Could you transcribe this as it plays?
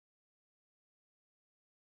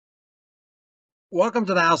Welcome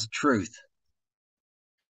to the House of Truth.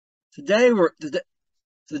 Today we're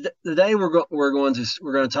going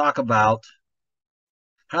to talk about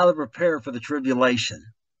how to prepare for the tribulation.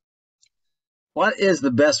 What is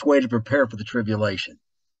the best way to prepare for the tribulation?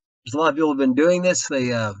 There's a lot of people who have been doing this. They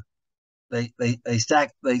buy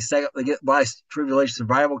tribulation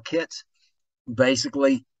survival kits.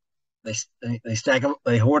 Basically, they stack them.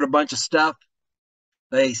 They hoard a bunch of stuff.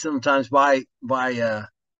 They sometimes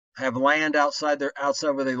have land outside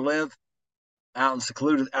where they live, out in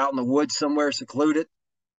the woods somewhere, secluded.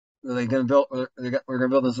 We're going to build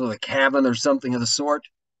this with a cabin or something of the sort,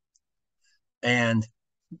 and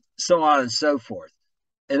so on and so forth.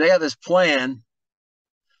 And they have this plan.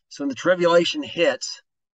 So when the tribulation hits,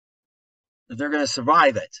 that they're going to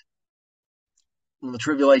survive it when the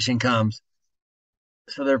tribulation comes.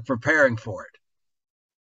 So they're preparing for it.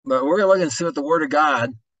 But we're going to look and see what the Word of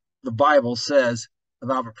God, the Bible, says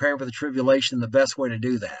about preparing for the tribulation, the best way to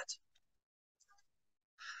do that.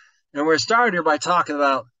 And we're starting here by talking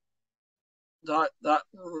about one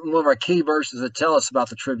of our key verses that tell us about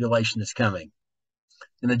the tribulation that's coming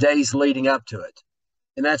and the days leading up to it.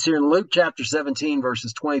 And that's here in Luke chapter 17,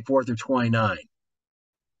 verses 24 through 29.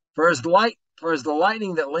 For as the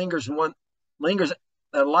lightning that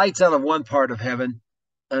lights out of one part of heaven,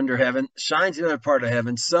 under heaven, shines in the other part of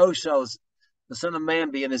heaven, so shall the Son of Man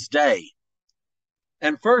be in his day.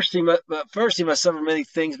 And first he must suffer many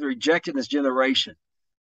things, be rejected in this generation.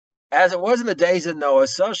 As it was in the days of Noah,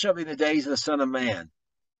 so shall be in the days of the Son of Man.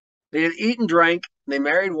 They had eaten, drank, they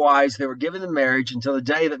married wives, they were given in marriage until the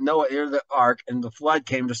day that Noah entered the ark, and the flood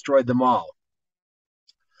came and destroyed them all.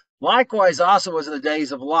 Likewise also was in the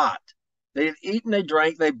days of Lot. They had eaten, they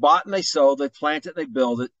drank, they bought and they sold, they planted, they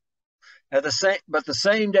builded. But the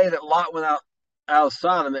same day that Lot went out of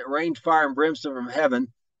Sodom, it rained fire and brimstone from heaven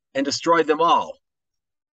and destroyed them all.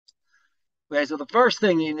 Okay, so the first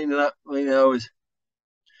thing you need to know is,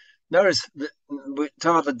 notice we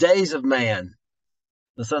talk about the days of man,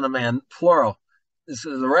 the Son of Man, plural. This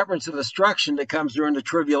is a reference to destruction that comes during the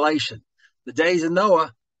tribulation. The days of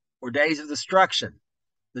Noah were days of destruction.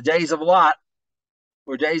 The days of Lot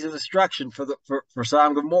were days of destruction for Sodom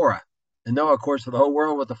and Gomorrah. And Noah, of course, for the whole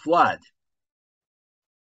world with the flood.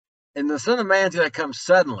 And the Son of Man's going to come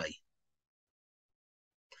suddenly.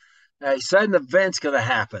 A sudden event's going to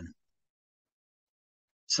happen.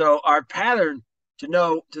 So our pattern to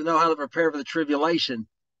know how to prepare for the tribulation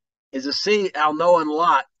is to see how Noah and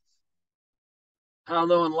Lot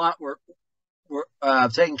were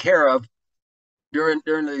taken care of during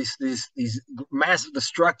these massive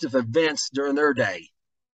destructive events during their day,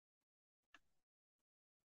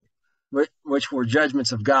 which were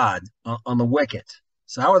judgments of God on the wicked.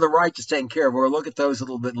 So how are the righteous taken care of? We'll look at those a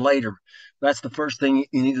little bit later. That's the first thing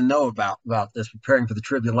you need to know about this, preparing for the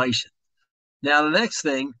tribulation. Now, the next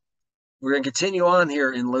thing, we're going to continue on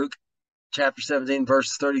here in Luke chapter 17,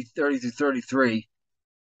 verses 30 through 33,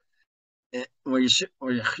 where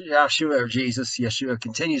Yeshua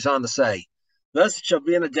continues on to say, thus it shall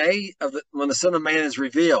be in the day when the Son of Man is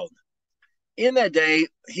revealed. In that day,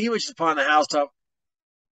 he which shall be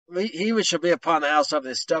upon the housetop of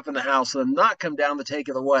his stuff in the house, will not come down to take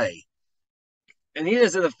it away. And he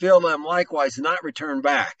is in the field, let him likewise not return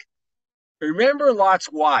back. Remember Lot's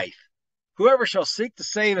wife. Whoever shall seek to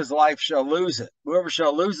save his life shall lose it. Whoever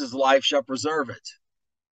shall lose his life shall preserve it.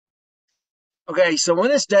 Okay, so when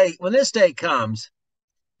this day comes,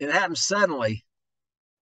 it happens suddenly.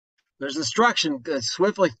 There's instruction that's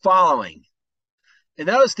swiftly following. And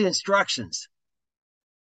notice the instructions.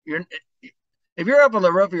 If you're up on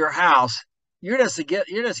the roof of your house, you're just to get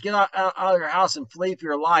out of your house and flee for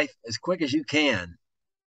your life as quick as you can.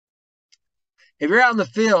 If you're out in the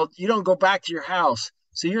field, you don't go back to your house.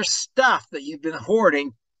 So your stuff that you've been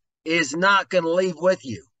hoarding is not going to leave with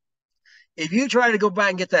you. If you try to go back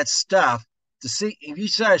and get that stuff, if you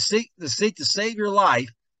try to seek to save your life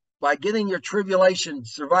by getting your tribulation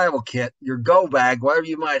survival kit, your go bag, whatever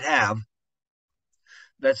you might have,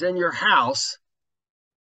 that's in your house,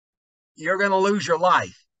 you're going to lose your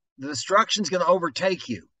life. The destruction's going to overtake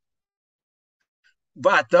you.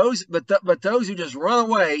 But those who just run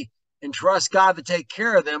away and trust God to take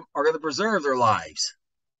care of them are going to preserve their lives.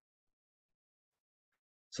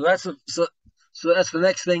 So that's the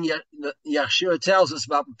next thing Yeshua tells us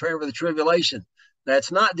about preparing for the tribulation. That's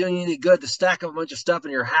not doing you any good to stack up a bunch of stuff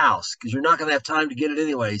in your house, because you're not going to have time to get it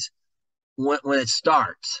anyways when it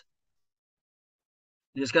starts.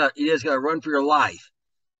 You just got to run for your life.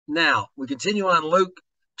 Now, we continue on Luke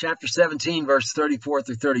chapter 17, verse 34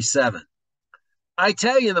 through 37. I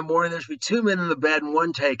tell you, in the morning there shall be two men in the bed, and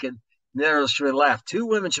one taken, and the other shall be left. Two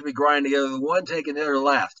women shall be grinding together, the one taken, the other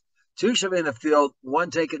left. Two shall be in the field,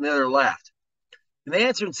 one taken, the other left. And they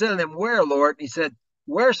answered and said to them, Where, Lord? And he said,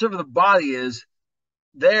 Wheresoever the body is,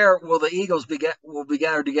 there will the eagles be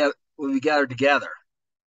gathered together.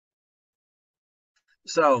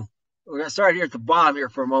 So we're going to start here at the bottom here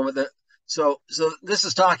for a moment. So this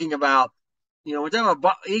is talking about, we're talking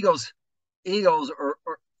about eagles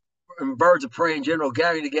and birds of prey in general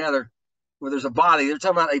gathering together where there's a body. They're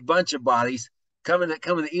talking about a bunch of bodies coming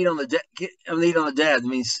to eat on the dead. It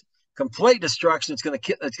means complete destruction. It's going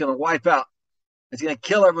to wipe out. It's going to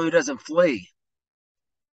kill everyone who doesn't flee.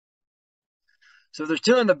 So if there's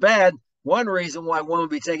two in the bed, one reason why one would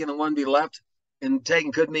be taken and one would be left, and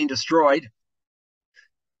taken could mean destroyed,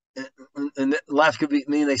 and left could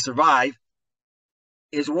mean they survive,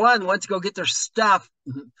 is one went to go get their stuff,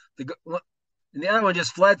 and the other one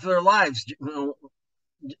just fled for their lives.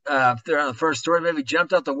 If they're on the first story, maybe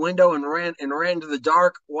jumped out the window and ran to the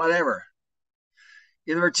dark, whatever.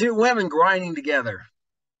 There were two women grinding together.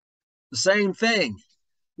 The same thing.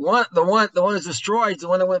 The one that's destroyed is the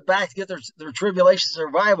one that went back to get their tribulation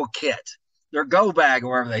survival kit, their go bag, or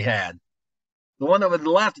wherever they had. The one that was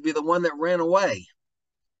left to be the one that ran away.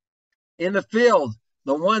 In the field,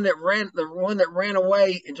 the one that ran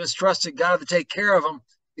away and just trusted God to take care of them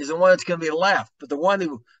is the one that's going to be left. But the one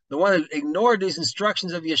who ignored these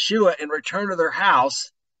instructions of Yeshua and returned to their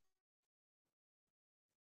house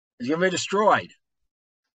is going to be destroyed.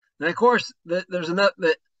 And of course, there's another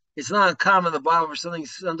that it's not uncommon in the Bible for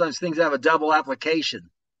sometimes things have a double application,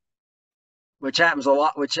 which happens a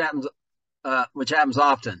lot, which happens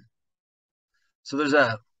often. So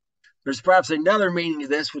there's perhaps another meaning to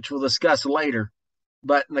this, which we'll discuss later.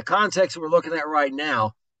 But in the context that we're looking at right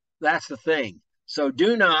now, that's the thing. So it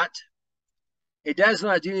does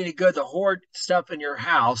not do any good to hoard stuff in your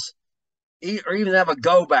house or even have a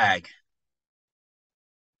go bag.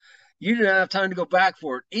 You do not have time to go back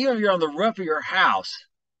for it. Even if you're on the roof of your house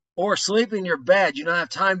or sleep in your bed, you don't have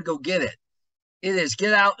time to go get it. It is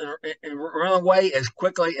get out and run away as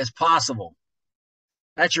quickly as possible.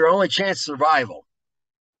 That's your only chance of survival.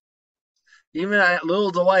 Even a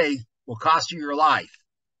little delay will cost you your life.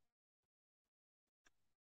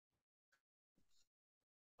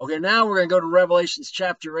 Okay, now we're going to go to Revelations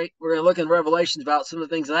chapter 8. We're going to look in Revelations about some of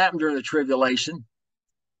the things that happened during the tribulation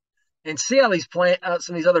and see how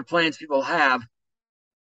some of these other plans people have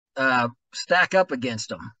stack up against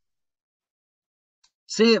them.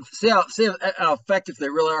 See how effective they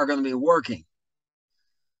really are going to be working.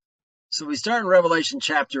 So we start in Revelation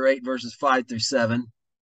chapter 8, verses 5 through 7.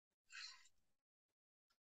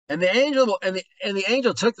 And the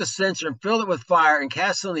angel took the censer and filled it with fire and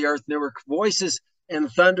cast it on the earth. And there were voices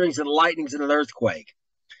and thunderings and lightnings and an earthquake.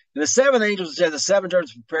 And the seven angels said, the seven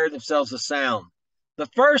trumpets prepared themselves to sound. The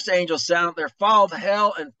first angel sounded, there followed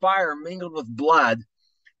hell and fire mingled with blood. And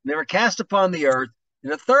they were cast upon the earth.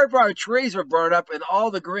 And the third part of the trees were burned up, and all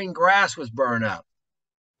the green grass was burned up.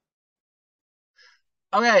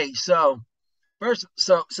 Okay, so first,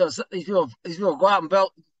 so these people go out and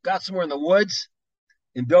got somewhere in the woods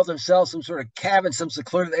and built themselves some sort of cabin, some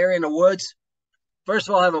secluded area in the woods. First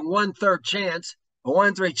of all, have a 1/3 chance, a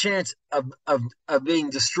 1/3 chance of being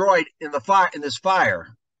destroyed in this fire.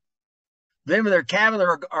 Them and their cabin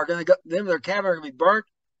are going to be burnt,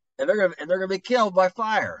 and they're going to be killed by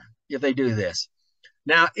fire if they do this.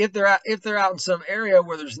 Now, if they're out in some area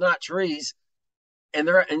where there's not trees, and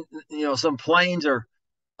they're in some plains or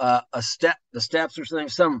the steppes or something,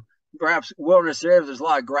 some perhaps wilderness area, there's a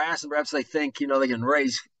lot of grass, and perhaps they think they can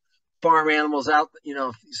raise farm animals out,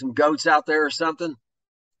 some goats out there or something,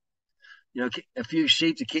 a few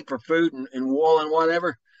sheep to keep for food and wool and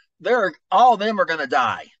whatever. All of them are going to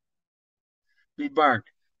die, be burnt.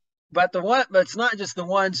 But it's not just the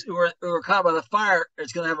ones who are caught by the fire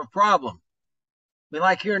that's going to have a problem. I mean,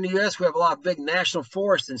 like here in the U.S., we have a lot of big national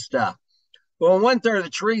forests and stuff. Well, when 1/3 of the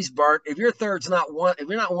trees burnt, if you're not one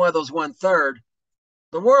of those 1/3,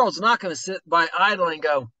 the world's not going to sit by idle and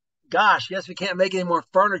go, "Gosh, guess we can't make any more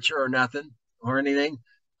furniture or nothing or anything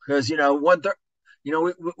because 1/3, we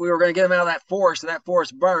were going to get them out of that forest and that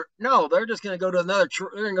forest burnt." No, they're just going to go to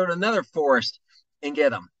another forest and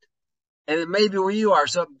get them, and it may be where you are.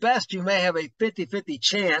 So at best, you may have a 50-50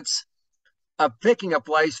 chance of picking a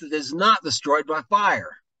place that is not destroyed by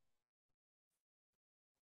fire.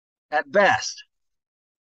 At best.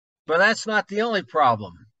 But that's not the only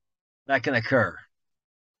problem that can occur.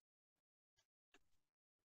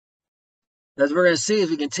 As we're going to see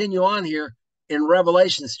as we continue on here in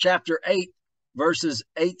Revelations chapter 8, verses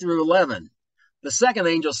 8 through 11. The second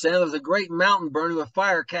angel said, there was a great mountain burning with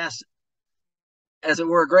fire cast, as it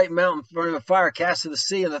were a great mountain burning with fire cast to the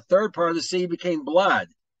sea, and the third part of the sea became blood.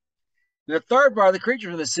 The third part of the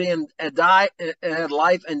creatures of the sea and died and had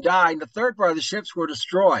life and died. And the third part of the ships were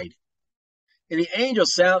destroyed. And the angel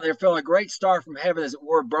sounded, there fell a great star from heaven, as it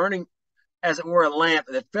were, burning as it were a lamp,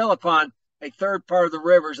 and it fell upon a third part of the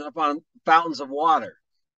rivers and upon fountains of water.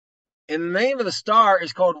 And the name of the star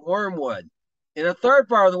is called Wormwood. And the third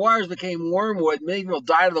part of the waters became wormwood. Many people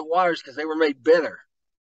died of the waters because they were made bitter.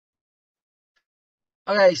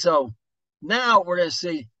 Okay, so now we're going to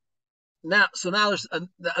see now there's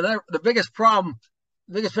another, the biggest problem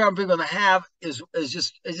people are going to have is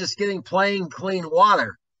just getting plain clean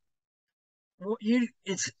water.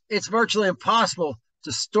 It's virtually impossible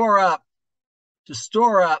to store up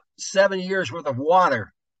 7 years worth of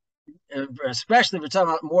water, especially if we're talking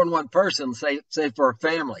about more than one person, say for a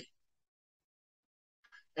family.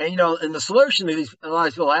 And and the solution to a lot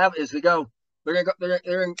of people have is to go. They're gonna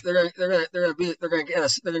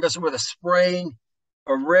go somewhere with a spring,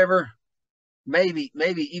 a river, maybe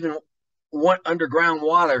even one underground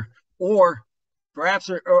water, or perhaps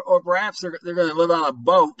they're going to live on a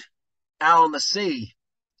boat out on the sea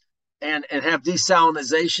and have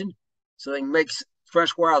desalination, so they can make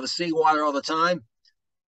fresh water out of the seawater all the time.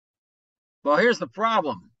 Well, here's the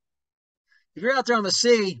problem: if you're out there on the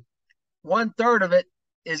sea, 1/3 of it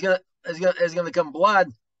is gonna become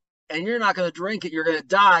blood, and you're not going to drink it. You're going to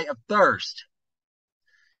die of thirst.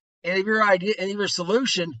 And if your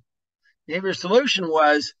solution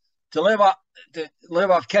was to live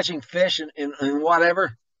off catching fish and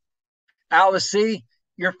whatever out of the sea,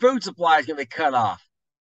 your food supply is going to be cut off.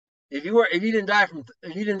 If you didn't die from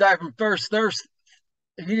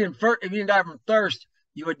thirst,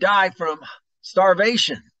 you would die from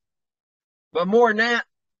starvation. But more than that,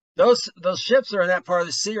 those ships that are in that part of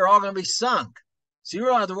the sea are all going to be sunk. So you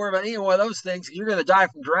don't have to worry about any one of those things. You're going to die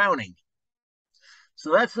from drowning.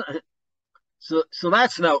 So that's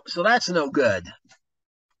no good.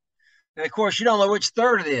 And of course, you don't know which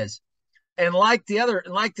third it is. And like the other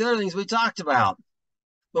things we talked about,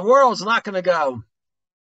 the world's not going to go.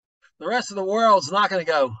 The rest of the world's not going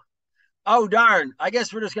to go, oh darn, I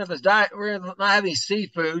guess we're just going to die. We're not having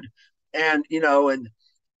seafood, and a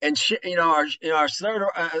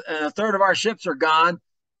third of our ships are gone.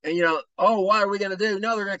 And oh, what are we going to do?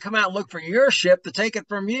 No, they're going to come out and look for your ship to take it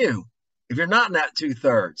from you. If you're not in that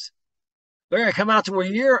 2/3, they're going to come out to where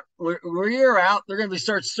you're out. They're going to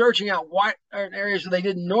start searching out areas where they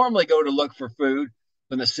didn't normally go to look for food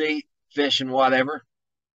from the sea, fish, and whatever.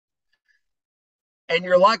 And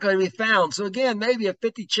you're likely to be found. So again, maybe a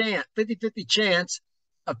 50-50 chance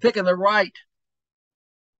of picking the right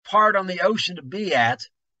part on the ocean to be at,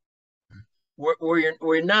 where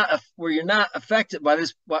you're not affected by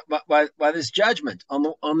this judgment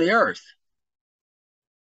on the earth.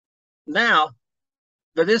 Now,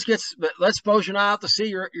 but let's suppose you're not out to sea,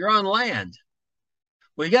 you're on land.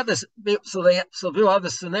 Well, you got this, so people have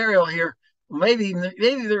this scenario here. Maybe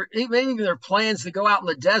there are plans to go out in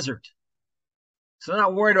the desert, so they're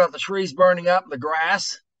not worried about the trees burning up, the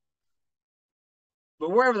grass.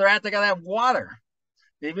 But wherever they're at, they gotta have water.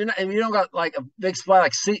 If you don't got like a big supply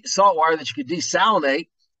like salt water that you could desalinate,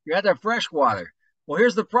 you have to have fresh water. Well,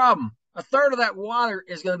 here's the problem: a third of that water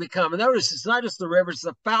is going to become. And notice, it's not just the rivers, it's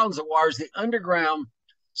the fountains of waters, the underground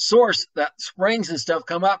source that springs and stuff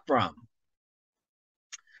come up from.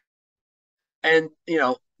 And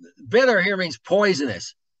bitter here means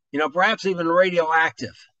poisonous. Perhaps even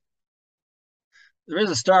radioactive. There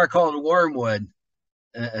is a star called Wormwood,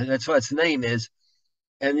 and that's what its name is.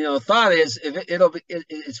 And the thought is, if a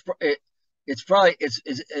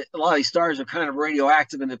lot of these stars are kind of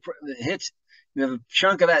radioactive, and it hits, the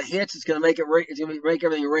chunk of that hits, it's going to make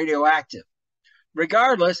everything radioactive.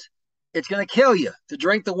 Regardless, it's going to kill you to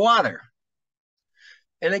drink the water.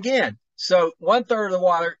 And again, so 1/3 of the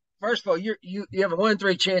water. First of all, you have a 1 in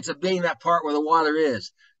 3 chance of being that part where the water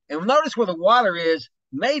is. And notice where the water is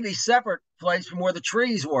may be separate place from where the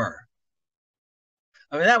trees were.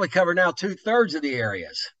 I mean, that would cover now 2/3 of the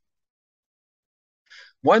areas.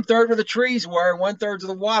 1/3 where the trees were, and 1/3 of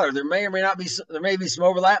the water. There may or may not be. There may be some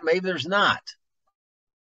overlap. Maybe there's not.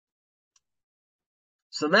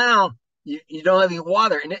 So now you don't have any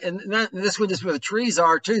water, and this would just where the trees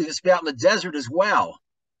are too. This would be out in the desert as well.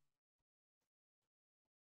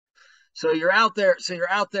 So you're out there,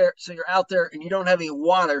 and you don't have any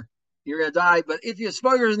water. You're gonna die. But if you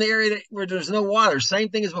suppose you're in the area where there's no water, same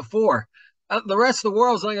thing as before. The rest of the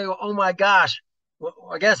world's not gonna go, oh my gosh, well,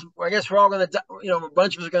 I guess we're all gonna die. A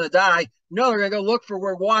bunch of us are gonna die. No, they're gonna go look for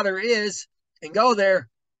where water is and go there,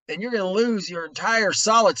 and you're gonna lose your entire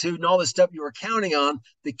solitude and all the stuff you were counting on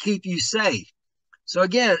to keep you safe. So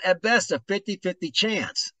again, at best, a 50-50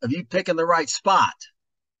 chance of you picking the right spot.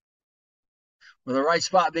 or the right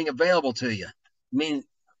spot being available to you. I mean,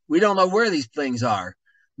 we don't know where these things are.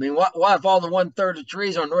 I mean, what if all the 1/3 of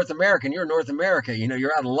trees are North America and you're North America?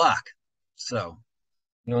 You're out of luck. So,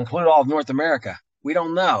 include all of North America. We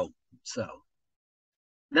don't know. So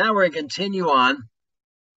now we're going to continue on,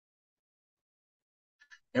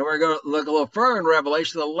 and we're going to look a little further in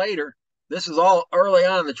Revelation a little later. This is all early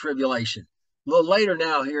on in the tribulation. A little later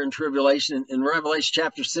now here in tribulation, in Revelation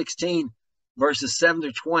chapter 16, verses 7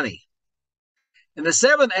 to 20. And the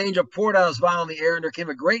seventh angel poured out his vial in the air, and there came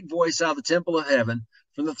a great voice out of the temple of heaven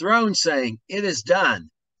from the throne saying, "It is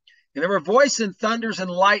done." And there were voices and thunders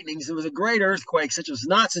and lightnings. It was a great earthquake, such as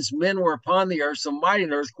not since men were upon the earth, so mighty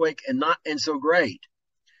an earthquake and so great.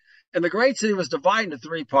 And the great city was divided into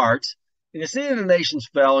three parts. And the city of the nations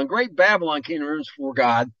fell, and great Babylon came to rooms before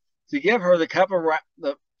God to give her the cup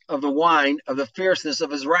of the wine of the fierceness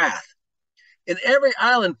of his wrath. And every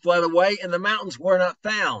island fled away, and the mountains were not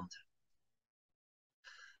found.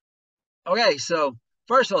 Okay, so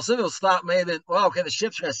first of all, some people thought maybe, well, okay, the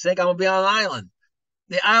ship's going to sink. I'm going to be on an island.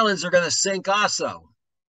 The islands are going to sink also.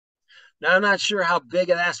 Now, I'm not sure how big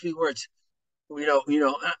it has to be where it's,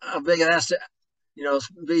 how big it has to,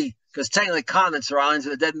 be, because technically continents are islands,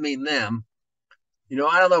 but it doesn't mean them.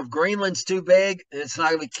 I don't know if Greenland's too big and it's not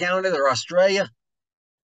going to be counted, or Australia.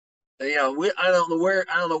 I don't know where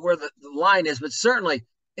the line is, but certainly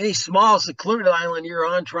any small secluded island you're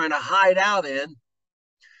on trying to hide out in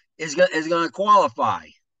is going to qualify.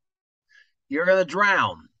 You're going to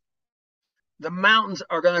drown. The mountains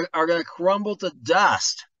are going to crumble to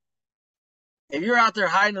dust. If you're out there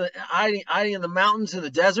hiding in the mountains in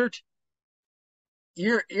the desert,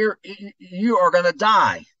 you are going to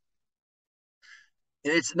die.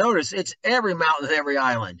 And notice it's every mountain and every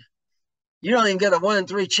island. You don't even get a 1 in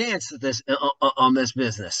 3 chance at this on this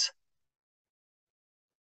business.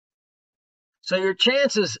 So your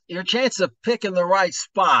chances of picking the right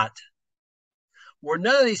spot where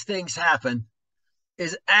none of these things happen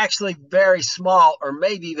is actually very small, or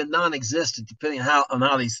maybe even non-existent, depending on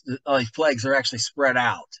how these plagues are actually spread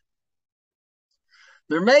out.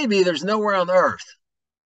 There's nowhere on earth,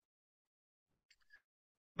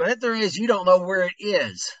 but if there is, you don't know where it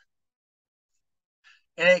is.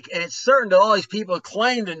 And it's certain that all these people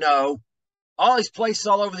claim to know, all these places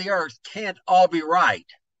all over the earth can't all be right.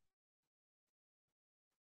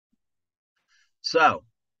 So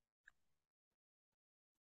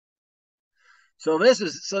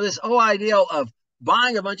this whole idea of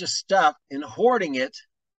buying a bunch of stuff and hoarding it,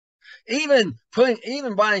 even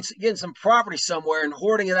getting some property somewhere and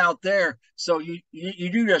hoarding it out there, so you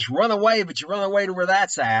do just run away, but you run away to where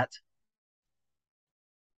that's at.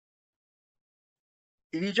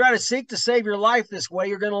 If you try to seek to save your life this way,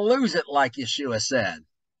 you're going to lose it, like Yeshua said.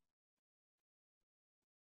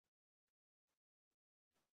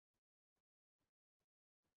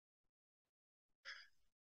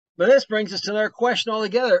 But this brings us to another question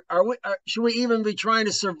altogether. Should we even be trying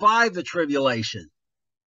to survive the tribulation?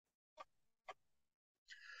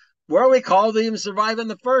 Where are we called to even survive in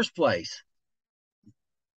the first place?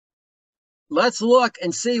 Let's look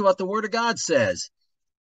and see what the Word of God says.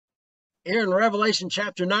 Here in Revelation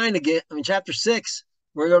chapter 9 again, chapter 6,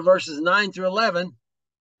 we're going to go verses 9 through 11.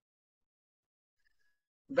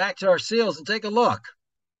 Back to our seals and take a look.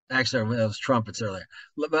 Actually, those trumpets earlier.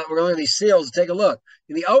 But we're going to look at these seals and take a look.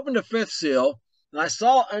 And he opened the fifth seal, and I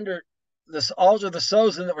saw under this altar the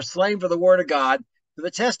souls that were slain for the word of God, for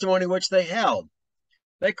the testimony which they held.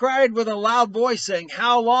 They cried with a loud voice, saying,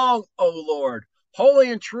 "How long, O Lord,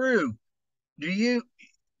 holy and true, do you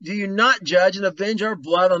not judge and avenge our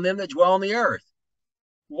blood on them that dwell on the earth?"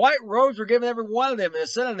 White robes were given every one of them, and it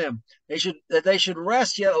said unto them that they should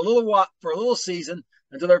rest yet for a little season,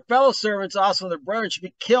 until their fellow servants also and their brethren should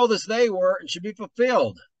be killed as they were, and should be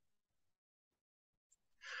fulfilled.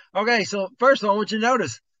 Okay, so first of all, I want you to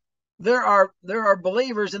notice there are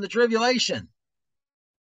believers in the tribulation.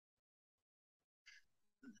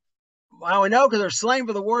 Well, we know because they're slain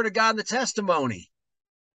for the word of God and the testimony.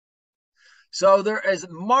 So there is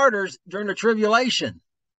martyrs during the tribulation.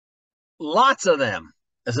 Lots of them,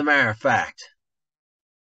 as a matter of fact.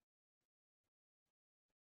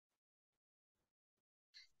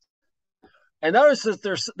 And notice that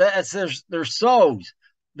their souls,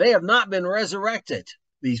 they have not been resurrected,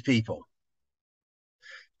 these people.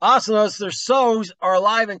 Also notice their souls are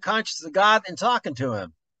alive and conscious of God and talking to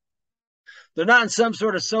him. They're not in some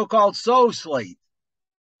sort of so-called soul sleep.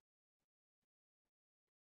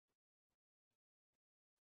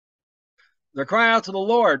 They're crying out to the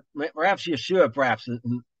Lord, perhaps Yeshua,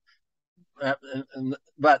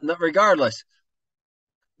 but regardless,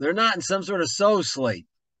 they're not in some sort of soul sleep.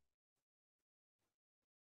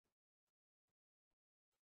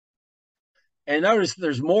 And notice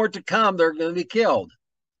there's more to come. They're going to be killed.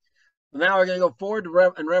 Now we're going to go forward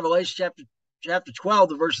to in Revelation chapter 12,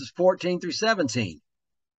 the verses 14 through 17.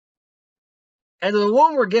 And to the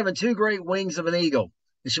woman were given two great wings of an eagle,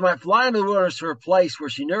 that she might fly into the wilderness to her place where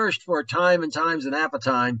she nourished for a time and times and half a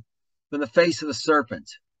time from the face of the serpent.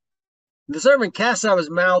 And the serpent cast out of his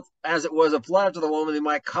mouth as it was a flood after the woman, he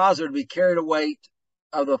might cause her to be carried away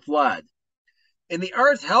of the flood. And the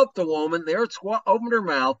earth helped the woman. The earth opened her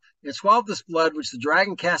mouth and swallowed this flood which the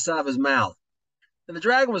dragon cast out of his mouth. And the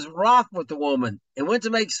dragon was wroth with the woman and went to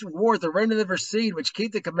make war with the remnant of her seed, which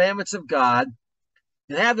keep the commandments of God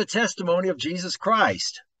and have the testimony of Jesus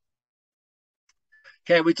Christ.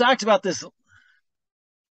 Okay, we talked about this.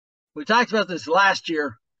 We talked about this last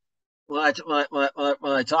year when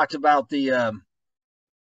I talked about the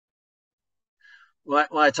when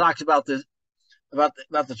I talked about the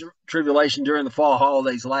tribulation during the fall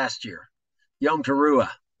holidays last year, Yom Teruah,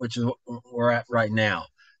 which is what we're at right now.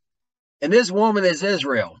 And this woman is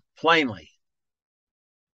Israel, plainly.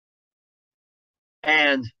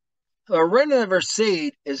 And the remnant of her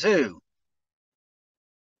seed is who?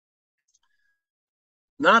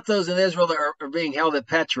 Not those in Israel that are being held at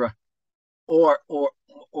Petra, or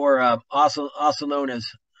also known as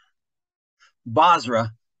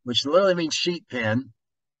Basra, which literally means sheep pen.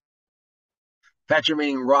 Petra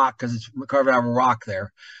meaning rock because it's carved out of a rock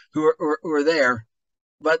there. Who are there,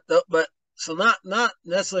 but so not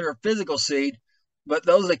necessarily her physical seed, but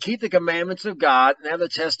those that keep the commandments of God and have the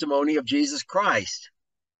testimony of Jesus Christ.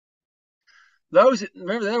 Those,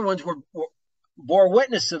 remember, the other ones bore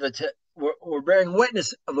witness to were bearing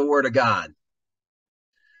witness of the word of God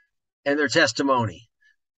and their testimony.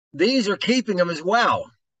 These are keeping them as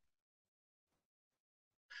well.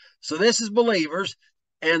 So this is believers,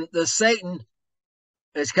 and Satan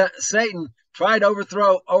tried to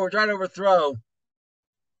overthrow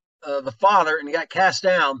the Father, and he got cast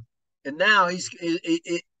down. And now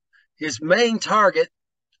his main target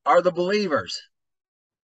are the believers.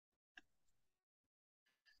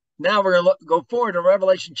 Now we're going to go forward to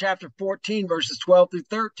Revelation chapter 14, verses 12 through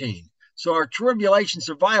 13. So our tribulation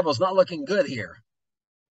survival is not looking good here.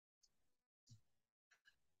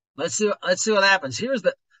 Let's see what happens. Here's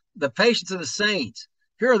the patience of the saints.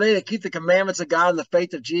 Here are they that keep the commandments of God and the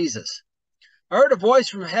faith of Jesus. I heard a voice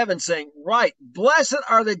from heaven saying, "Right, blessed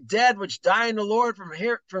are the dead which die in the Lord from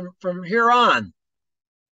here on.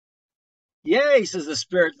 Yea, says the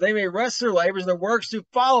Spirit, they may rest their labors and their works do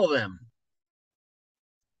follow them."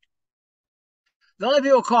 The only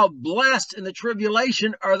people called blessed in the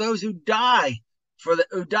tribulation are those who die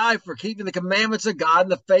for keeping the commandments of God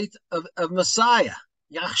and the faith of Messiah,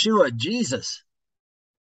 Yahshua, Jesus,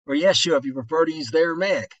 or Yeshua if you prefer to use the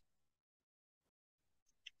Aramaic.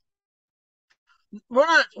 We're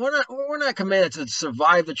not commanded to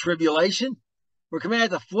survive the tribulation. We're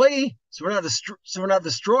commanded to flee, so we're not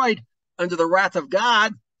destroyed under the wrath of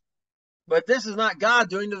God. But this is not God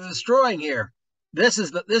doing the destroying here. This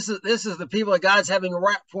is the people that God's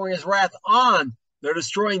pouring his wrath on. They're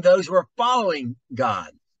destroying those who are following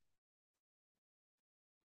God.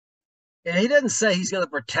 And he didn't say he's going to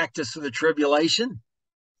protect us through the tribulation.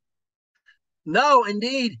 No,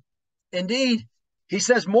 indeed. He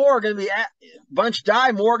says more are going to be bunch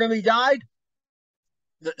die, more are going to be died.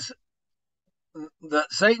 The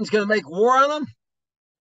Satan's going to make war on them,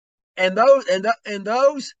 and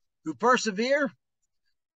those who persevere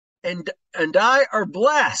and die are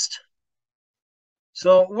blessed.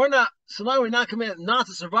 So now we're not commanded not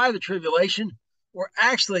to survive the tribulation. We're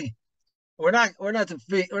not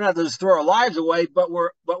to just throw our lives away, but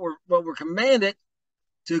we're commanded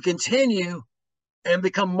to continue and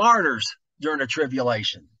become martyrs during the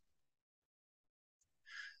tribulation.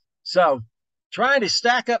 So trying to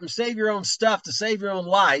stack up and save your own stuff to save your own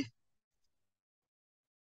life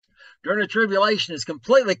during the tribulation is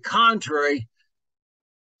completely contrary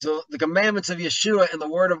to the commandments of Yeshua and the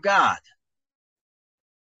word of God.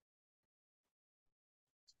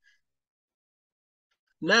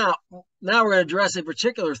 Now we're going to address a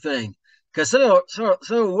particular thing, because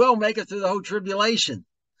some will make it through the whole tribulation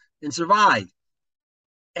and survive.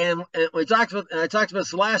 And I talked about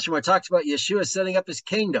this last year when I talked about Yeshua setting up his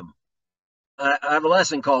kingdom. I have a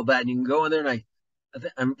lesson called that, and you can go in there, and if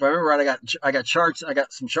I remember right, I got charts. I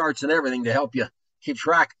got some charts and everything to help you keep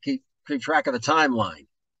track of the timeline.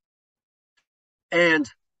 And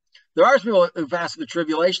there are people who fast the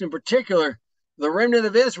tribulation, in particular the remnant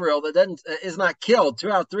of Israel that is not killed. 2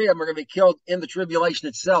 out of 3 of them are going to be killed in the tribulation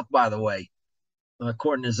itself, by the way,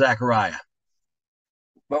 according to Zechariah.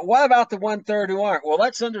 But what about the 1/3 who aren't? Well,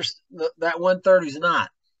 let's understand that 1/3 who's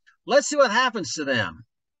not. Let's see what happens to them.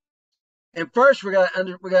 And first, we're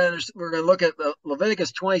gonna look at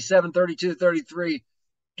Leviticus 27:32-33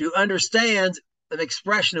 to understand an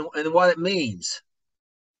expression and what it means.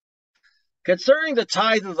 Concerning the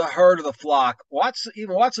tithe of the herd of the flock,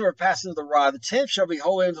 whatsoever passes into the rod, the tenth shall be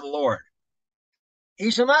holy unto the Lord. He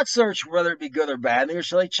shall not search whether it be good or bad, neither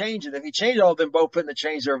shall he change it. If he change all, then both put in the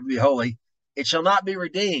change there will be holy. It shall not be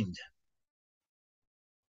redeemed.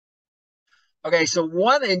 Okay, so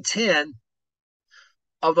 1 in 10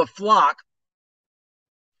 of the flock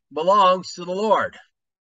belongs to the Lord.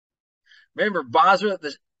 Remember, Basra,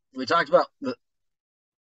 we talked about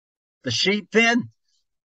the sheep pen,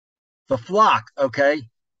 the flock, okay,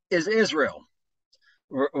 is Israel.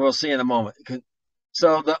 We'll see in a moment.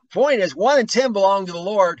 So the point is 1 in 10 belong to the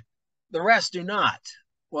Lord, the rest do not.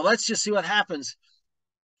 Well, let's just see what happens.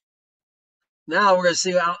 Now we're going to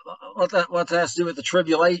see what that has to do with the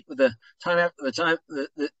tribulation, with the time after the time,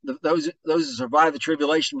 those who survive the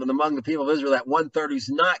tribulation from among the people of Israel, that 1/3 who's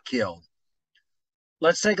not killed.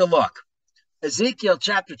 Let's take a look. Ezekiel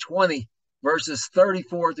chapter 20, verses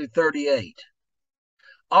 34-38.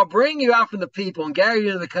 I'll bring you out from the people and gather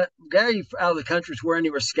you out of the countries wherein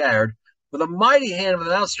you were scattered, with a mighty hand, with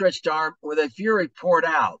an outstretched arm, with a fury poured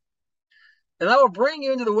out. And I will bring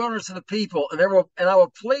you into the wilderness of the people, and I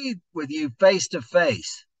will plead with you face to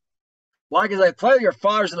face. Like as I plead with your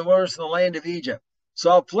fathers in the wilderness of the land of Egypt.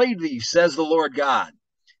 So I'll plead with you, says the Lord God.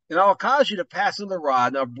 And I will cause you to pass under the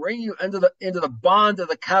rod, and I'll bring you into the bond of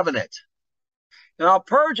the covenant. And I'll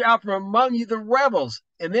purge out from among you the rebels,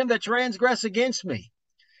 and them that transgress against me.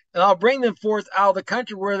 And I'll bring them forth out of the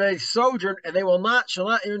country where they sojourn, and they shall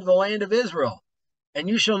not enter the land of Israel. And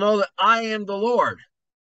you shall know that I am the Lord.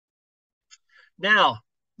 Now,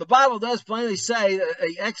 the Bible does plainly say that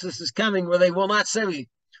the Exodus is coming where they will not say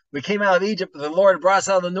we came out of Egypt, but the Lord brought us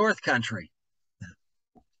out of the north country.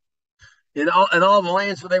 In all the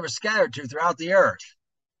lands where they were scattered to throughout the earth.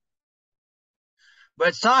 But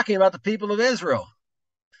it's talking about the people of Israel.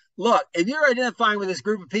 Look, if you're identifying with this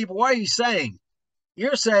group of people, what are you saying?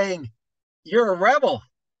 You're saying you're a rebel,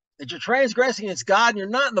 that you're transgressing against God, and you're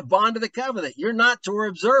not in the bond of the covenant. You're not Torah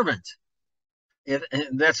observant. And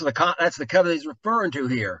that's the covenant he's referring to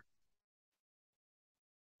here.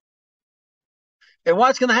 And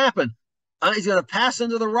what's going to happen? He's going to pass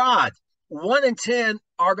under the rod. 1 in 10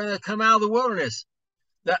 are going to come out of the wilderness.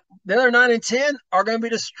 The other 9 in 10 are going to be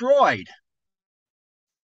destroyed.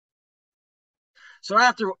 So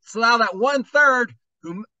now that 1/3,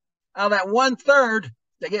 out of that 1/3,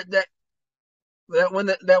 they get when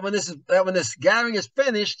this gathering is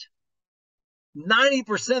finished,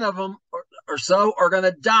 90% of them or so are going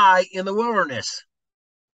to die in the wilderness.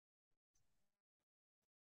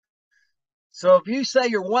 So if you say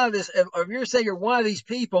you're one of these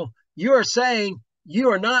people, you are saying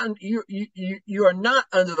you are not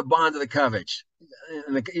under the bond of the covenant.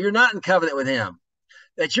 You're not in covenant with him.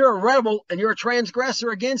 That you're a rebel and you're a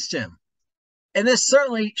transgressor against him. And this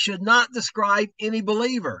certainly should not describe any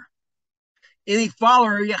believer, any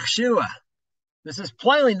follower of Yeshua. This is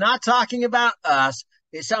plainly not talking about us.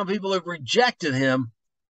 It's some people who've rejected him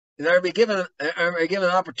and are given an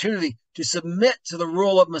opportunity to submit to the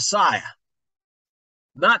rule of Messiah.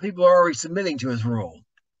 Not people who are already submitting to his rule.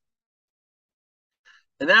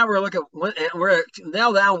 And now we're going to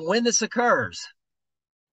nail down when this occurs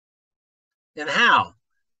and how.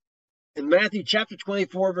 In Matthew chapter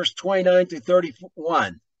 24, verse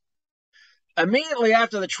 29-31. Immediately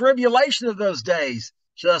after the tribulation of those days,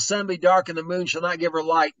 shall the sun be dark, and the moon shall not give her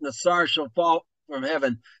light, and the stars shall fall from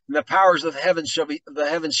heaven, and the powers of the heavens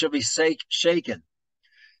shall be shaken.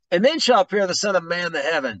 And then shall appear the Son of Man in the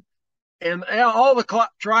heaven, and all the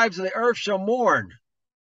tribes of the earth shall mourn.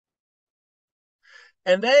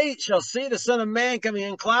 And they shall see the Son of Man coming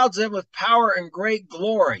in clouds of heaven with power and great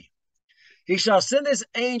glory. He shall send his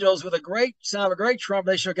angels with a great sound of a great trumpet.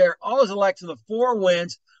 They shall gather all his elect to the four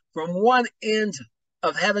winds, from one end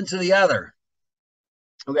of heaven to the other.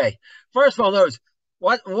 Okay, first of all, notice,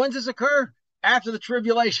 when does this occur? After the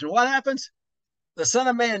tribulation. What happens? The Son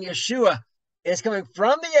of Man, Yeshua, is coming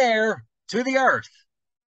from the air to the earth.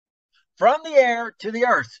 From the air to the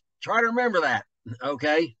earth. Try to remember that,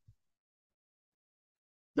 okay?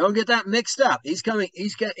 Don't get that mixed up. He's coming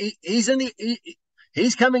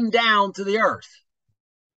down to the earth.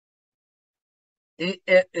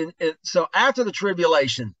 So after the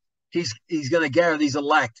tribulation, he's going to gather these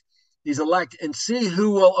elect, and see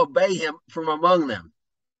who will obey him from among them.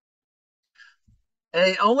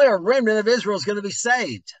 And only a remnant of Israel is going to be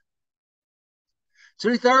saved.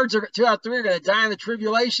 2 out of 3 are going to die in the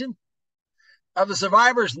tribulation. Of the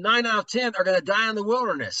survivors, 9 out of 10 are going to die in the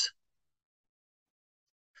wilderness.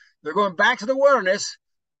 They're going back to the wilderness,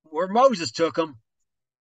 where Moses took them.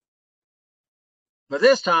 But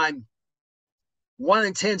this time, 1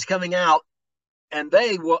 in 10's coming out, and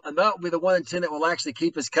that will be the 1 in 10 that will actually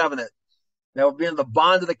keep his covenant. That will be in the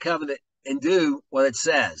bond of the covenant and do what it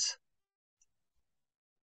says.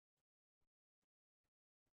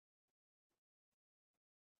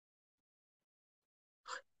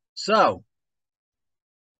 So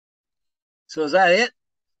is that it?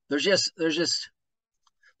 There's just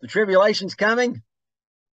the tribulation's coming.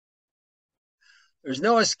 There's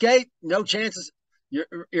no escape, no chances.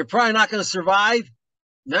 You're probably not going to survive.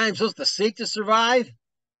 Not even supposed to seek to survive.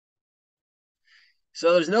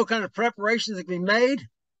 So there's no kind of preparations that can be made.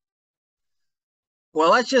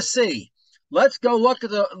 Well, let's just see. Let's go look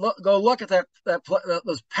at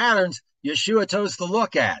those patterns Yeshua told us to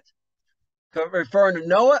look at, referring to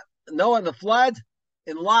Noah and the flood,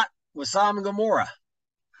 and Lot with Sodom and Gomorrah.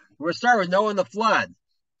 We're going to start with Noah and the flood.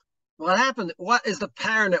 What happened? What is the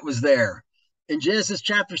pattern that was there? In Genesis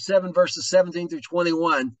chapter 7, verses 17 through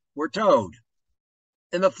 21, we're told,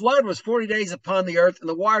 and the flood was 40 days upon the earth, and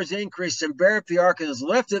the waters increased and bare up the ark and was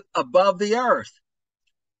lifted above the earth.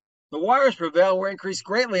 The waters prevailed and were increased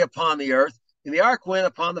greatly upon the earth, and the ark went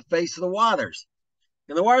upon the face of the waters.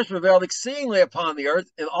 And the waters prevailed exceedingly upon the earth,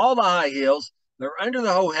 and all the high hills that were under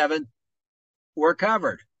the whole heaven were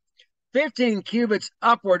covered. 15 cubits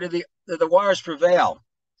upward did the waters prevail,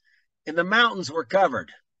 and the mountains were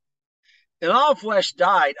covered. And all flesh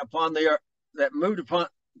died upon the earth that moved upon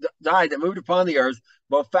the earth,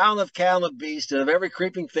 both fowl and of cattle and of beast, and of every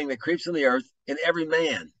creeping thing that creeps in the earth, and every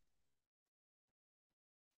man.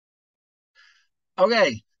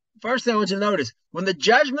 Okay, first thing I want you to notice, when the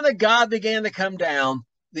judgment of God began to come down,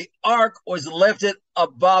 the ark was lifted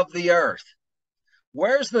above the earth.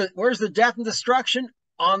 Where's the death and destruction?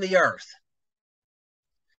 On the earth.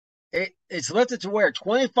 It's lifted to where?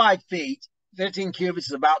 25 feet. 15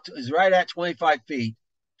 cubits is right at 25 feet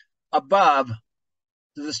above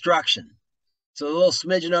the destruction. So a little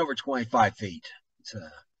smidgen over 25 feet. It's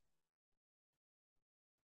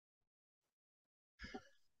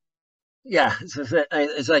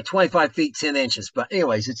like 25 feet, 10 inches. But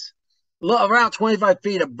anyways, it's around 25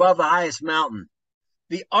 feet above the highest mountain.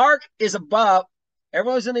 The ark is above.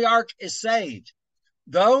 Everyone who's in the ark is saved.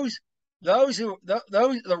 The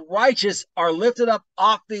righteous are lifted up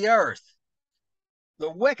off the earth.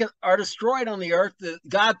 The wicked are destroyed on the earth.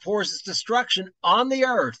 God pours his destruction on the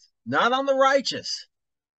earth, not on the righteous.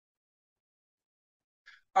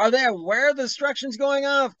 Are they aware the destruction's going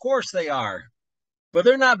on? Of course they are. But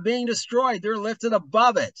they're not being destroyed. They're lifted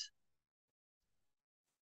above it.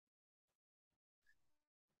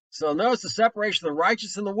 So notice the separation of the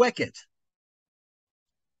righteous and the wicked.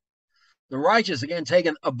 The righteous, again,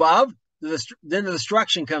 taken above. Then the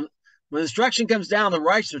destruction comes. When the destruction comes down, the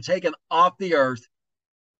righteous are taken off the earth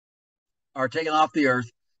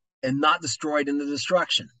and not destroyed in the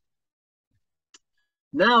destruction.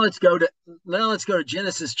 Now let's go to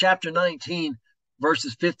Genesis chapter 19,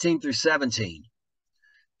 verses 15 through 17.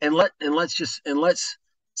 And let's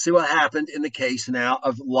see what happened in the case now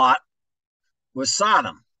of Lot with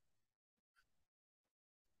Sodom.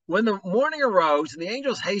 When the morning arose, and the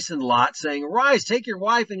angels hastened Lot, saying, "Arise, take your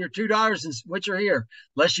wife and your 2 daughters which are here,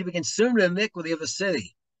 lest you be consumed in the iniquity of the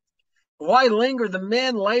city." Why linger? The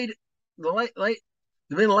men laid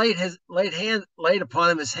upon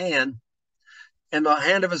him his hand, and the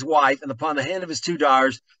hand of his wife, and upon the hand of his 2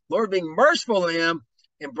 daughters, Lord being merciful to him,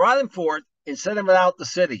 and brought him forth, and set him without the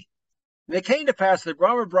city. And it came to pass that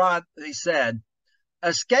brought him abroad, that he said,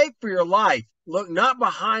 "Escape for your life, look not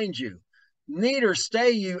behind you, neither stay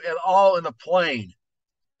you at all in the plain.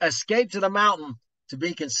 Escape to the mountain to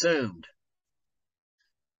be consumed."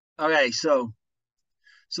 Okay, so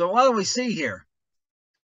what do we see here?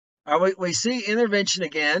 We see intervention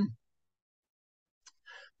again.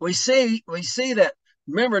 We see that,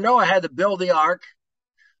 remember, Noah had to build the ark.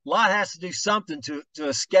 Lot has to do something to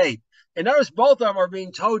escape. And notice both of them are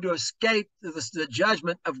being told to escape the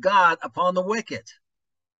judgment of God upon the wicked.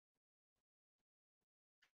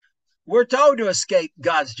 We're told to escape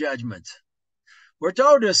God's judgment. We're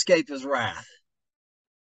told to escape his wrath.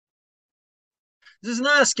 This is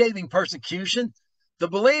not escaping persecution. The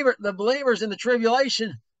believers in the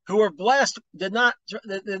tribulation who were blessed did not.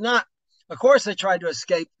 Of course, they tried to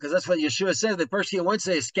escape, because that's what Yeshua said. They persecuted once,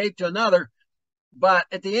 they escaped to another. But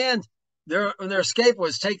at the end, when their escape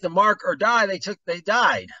was take the mark or die, they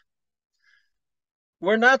died.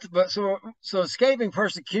 We're not, so escaping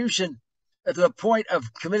persecution at the point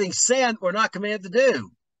of committing sin, we're not commanded to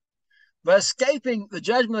do. But escaping the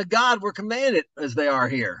judgment of God, we're commanded, as they are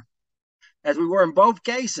here, as we were in both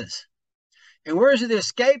cases. And where is it to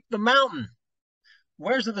escape? The mountain.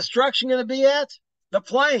 Where's the destruction going to be at? The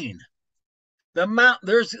plain. The mount.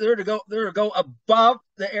 They're to go above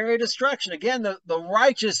the area of destruction. Again, the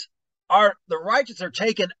righteous are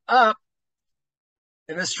taken up,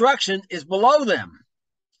 and destruction is below them.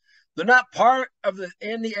 They're not part of the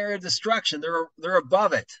area of destruction. They're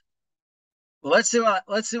above it. Well, let's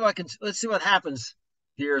see what happens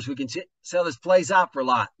here as we continue. See how this plays out for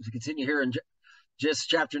Lot as we continue here in just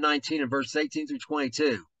chapter 19 and verse 18 through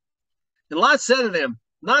 22. And Lot said to them,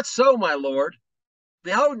 "Not so, my lord.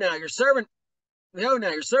 Behold, now your servant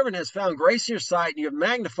has found grace in your sight, and you have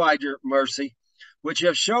magnified your mercy, which you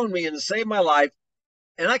have shown me, and to save my life.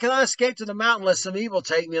 And I cannot escape to the mountain lest some evil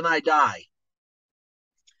take me and I die.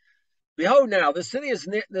 Behold, now the city is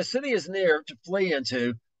near to flee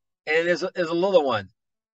into, and is a little one.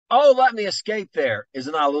 Oh, let me escape there. Is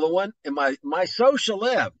it not a little one? And my soul shall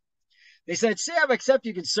live." They said, "See, I have accepted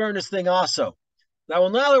you concern this thing also. I will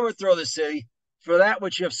not overthrow the city for that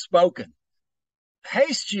which you have spoken.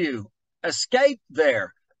 Haste you, escape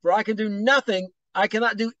there, for I can do nothing. I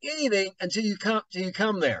cannot do anything until you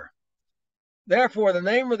come there." Therefore, the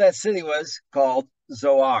name of that city was called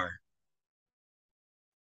Zoar.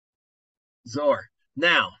 Zor.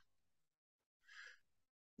 Now,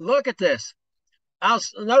 look at this. I'll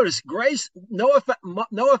notice grace. Noah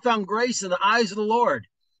found grace in the eyes of the Lord.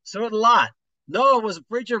 So did Lot. Noah was a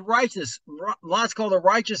preacher of righteousness. Lot's called a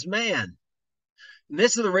righteous man. And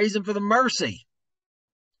this is the reason for the mercy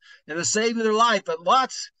and the saving of their life. But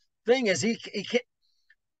Lot's thing is he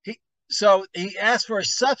asked for a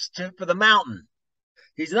substitute for the mountain.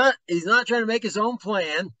 He's not trying to make his own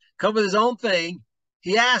plan, come with his own thing.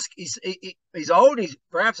 He asked. He's old. He's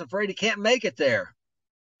perhaps afraid he can't make it there,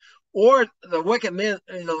 or the wicked men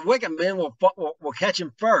will catch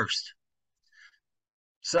him first.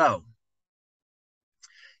 So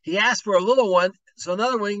he asked for a little one, so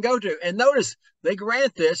another one he can go to. And notice they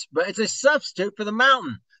grant this, but it's a substitute for the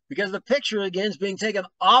mountain, because the picture again is being taken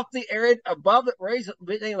off the area above the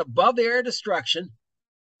area of destruction,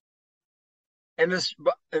 and the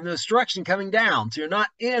destruction coming down. So you're not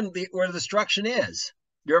in where the destruction is.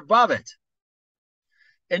 You're above it.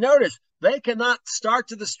 And notice they cannot start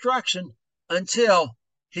the destruction until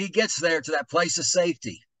he gets there to that place of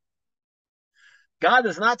safety. God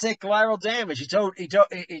does not take collateral damage. He told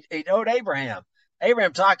Abraham.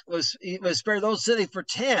 Abraham was spared those cities for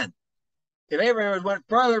 10. If Abraham went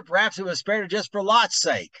further, perhaps he was spared just for Lot's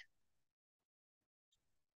sake.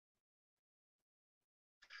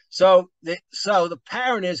 So the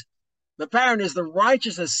pattern is the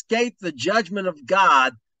righteous escape the judgment of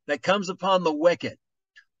God that comes upon the wicked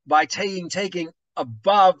by taking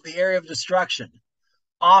above the area of destruction,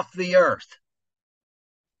 off the earth.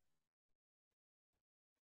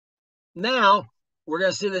 Now we're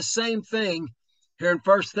going to see the same thing here in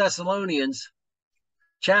 1 Thessalonians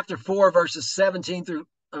chapter 4, verses 14 through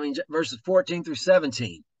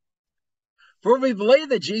 17. For we believe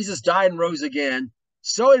that Jesus died and rose again,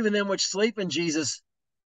 so even them which sleep in Jesus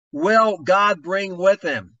will God bring with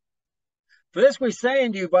him. For this we say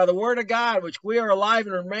unto you by the word of God, which we are alive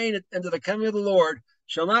and remain unto the coming of the Lord,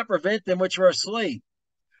 shall not prevent them which are asleep.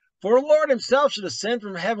 For the Lord himself shall descend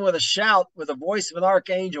from heaven with a shout, with the voice of an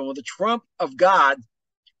archangel, with the trump of God,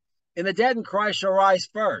 and the dead in Christ shall rise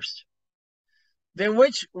first. Then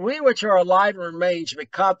we which are alive and remain shall be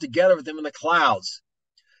caught together with them in the clouds,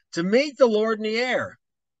 to meet the Lord in the air,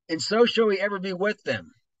 and so shall we ever be with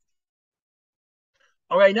them.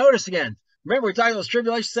 Okay, notice again. Remember, we're talking about those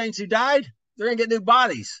tribulation saints who died? They're going to get new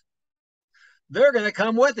bodies. They're going to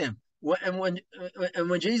come with him. And when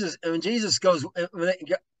Jesus goes,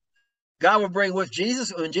 God will bring with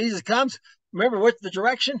Jesus. When Jesus comes, remember what's the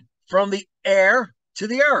direction? From the air to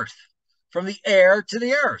the earth. From the air to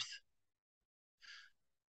the earth.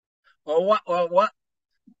 So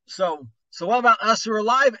what about us who are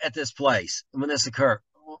alive at this place when this occurs?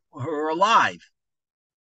 Who are alive?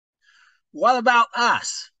 What about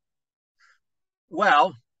us?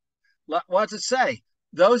 Well, what's it say?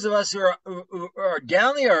 Those of us who are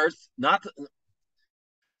down the earth,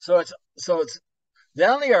 so it's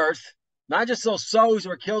down the earth, not just those souls who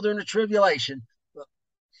were killed during the tribulation,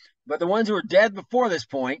 but the ones who are dead before this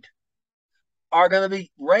point are going to be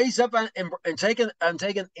raised up and taken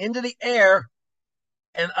into the air,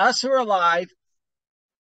 and us who are alive,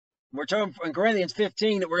 we're talking in Corinthians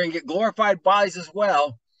 15 that we're going to get glorified bodies as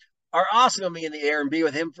well, are also going to be in the air and be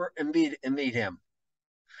with him and meet him.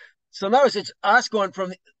 So notice it's us going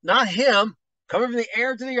from not him coming from the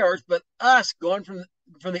air to the earth, but us going from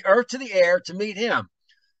the earth to the air to meet him.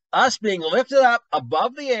 Us being lifted up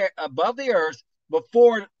above the earth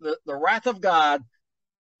before the wrath of God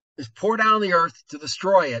is poured down on the earth to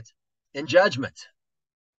destroy it in judgment.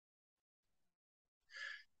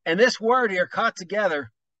 And this word here, caught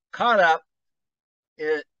together, caught up,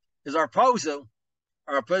 is arpozo,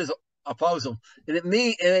 or apostle, and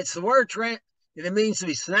it's the word and it means to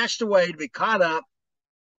be snatched away, to be caught up,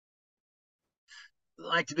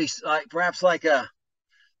 like to be like perhaps like an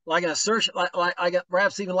assertion,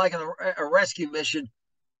 perhaps even like a rescue mission,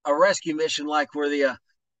 like where the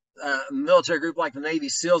military group like the Navy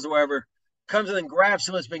SEALs or whatever comes in and grabs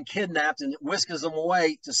someone that's been kidnapped and whisks them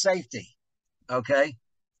away to safety. Okay,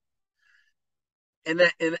 and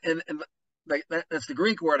that's the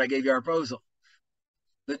Greek word I gave you, arpozo.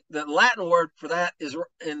 The Latin word for that is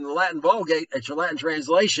in the Latin Vulgate, at your Latin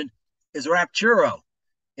translation, is rapturo.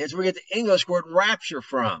 It's where we get the English word rapture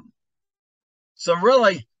from. So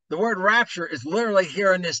really, the word rapture is literally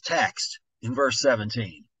here in this text in verse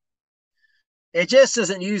 17. It just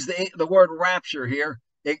doesn't use the word rapture here.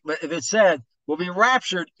 But if it said, will be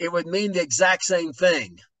raptured, it would mean the exact same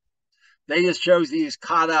thing. They just chose to use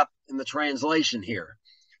caught up in the translation here,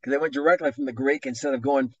 because they went directly from the Greek instead of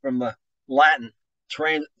going from the Latin.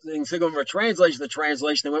 Instead of going from a translation to the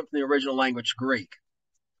translation, they went from the original language, Greek.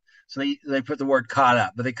 So they put the word caught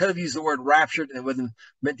up, but they could have used the word raptured and it would have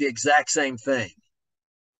meant the exact same thing.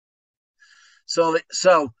 So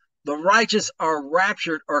the righteous are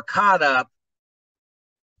raptured or caught up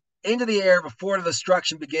into the air before the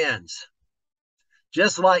destruction begins.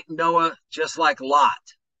 Just like Noah, just like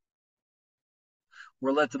Lot.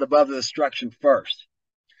 We're lifted above the destruction first.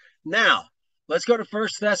 Now, let's go to 1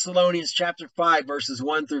 Thessalonians chapter 5, verses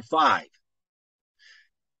 1 through 5.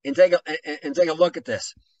 And take a look at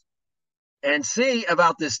this. And see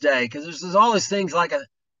about this day, because there's all these things like a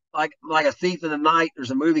thief in the night.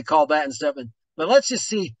 There's a movie called that and stuff. But let's just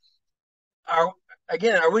see. Are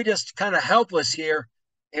we just kind of helpless here?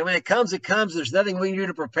 And when it comes, there's nothing we can do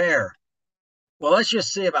to prepare. Well, let's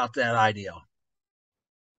just see about that idea.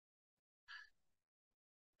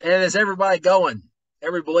 And is everybody going?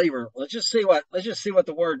 Every believer. Let's just see what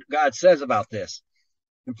the word God says about this.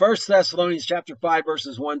 In 1 Thessalonians chapter 5,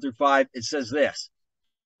 verses 1 through 5, it says this.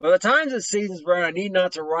 Well, the times and seasons, brethren, I need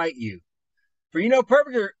not to write you. For you know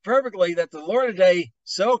perfectly that the Lord of the day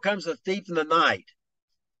so comes a thief in the night.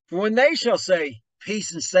 For when they shall say,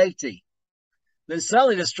 peace and safety, then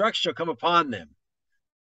suddenly destruction shall come upon them,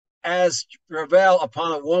 as travail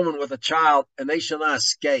upon a woman with a child, and they shall not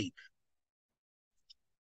escape.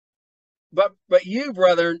 But you,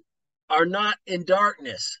 brethren, are not in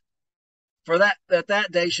darkness, for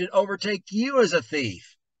that day should overtake you as a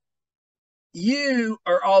thief. You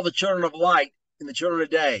are all the children of light and the children of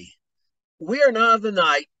day. We are not of the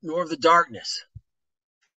night, nor of the darkness.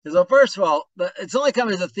 So first of all, it's only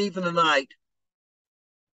coming as a thief in the night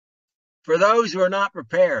for those who are not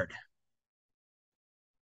prepared.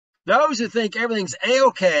 Those who think everything's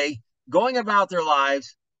A-okay, going about their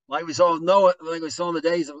lives, like we saw in the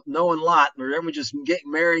days of Noah and Lot, where everyone just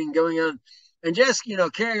getting married and going on, and just,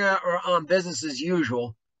 carrying on business as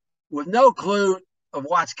usual, with no clue of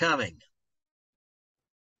what's coming.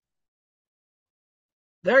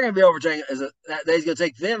 They're going to be overtaken that day's going to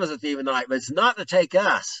take them as a thief in the night, but it's not to take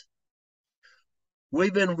us.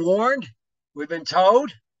 We've been warned, we've been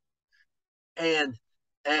told, and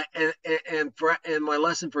my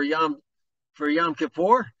lesson for Yom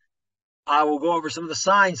Kippur, I will go over some of the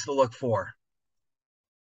signs to look for.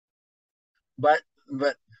 But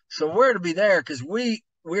so we're to be there, because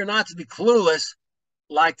we're not to be clueless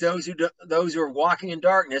like those who are walking in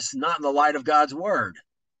darkness, not in the light of God's word.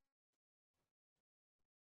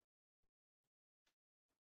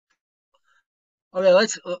 Okay,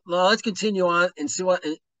 let's continue on and see what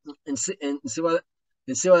it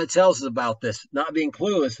tells us about this, not being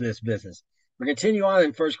clueless to this business. We continue on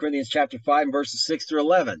in 1 Corinthians chapter 5, verses 6 through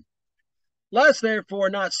 11. Let us therefore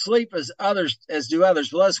not sleep as do others,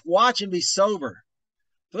 but let us watch and be sober.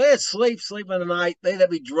 For they that sleep in the night; they that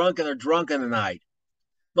be drunken are drunk in the night.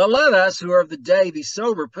 But let us who are of the day be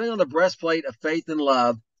sober, putting on the breastplate of faith and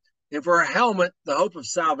love, and for a helmet the hope of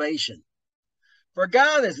salvation. For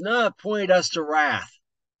God has not appointed us to wrath,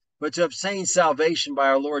 but to obtain salvation by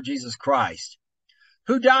our Lord Jesus Christ,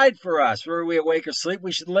 who died for us. Whether we awake or sleep,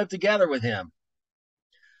 we should live together with him.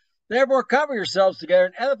 Therefore, cover yourselves together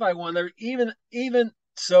and edify one another, even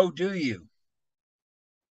so do you.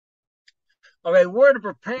 Okay, we're to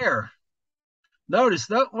prepare. Notice,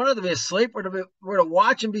 we're not to be asleep. We're to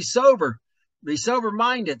watch and be sober. Be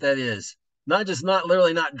sober-minded, that is. Not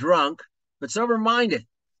literally not drunk, but sober-minded.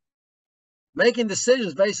 Making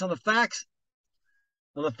decisions based on the facts,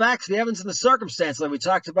 the evidence, and the circumstances, like we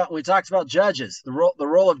talked about when we talked about judges, the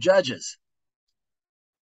role of judges.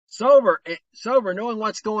 Sober, knowing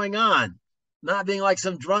what's going on, not being like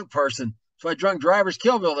some drunk person. That's why drunk drivers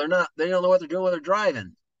kill people. They don't know what they're doing when they're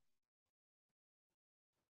driving.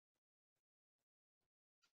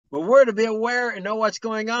 But we're to be aware and know what's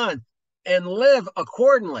going on and live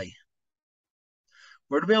accordingly.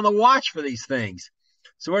 We're to be on the watch for these things.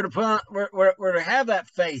 So we're to put on, we're to have that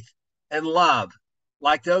faith and love,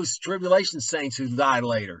 like those tribulation saints who died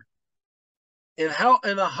later, in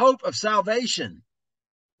the hope of salvation.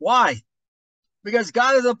 Why? Because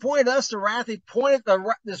God has appointed us to wrath. He pointed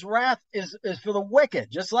this wrath is for the wicked,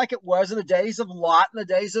 just like it was in the days of Lot and the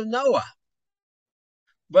days of Noah.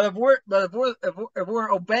 But if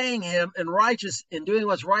we're obeying Him and righteous and doing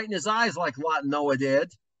what's right in His eyes, like Lot and Noah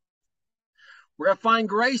did, we're going to find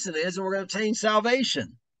grace in His, and we're going to obtain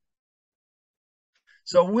salvation.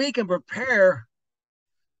 So we can prepare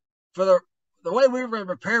for the way we're going to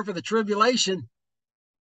prepare for the tribulation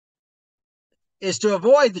is to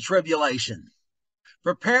avoid the tribulation.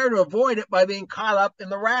 Prepare to avoid it by being caught up in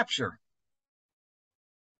the rapture.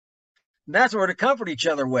 And that's what we're to comfort each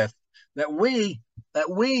other with, that we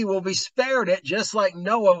will be spared it, just like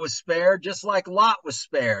Noah was spared, just like Lot was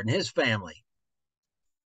spared and his family.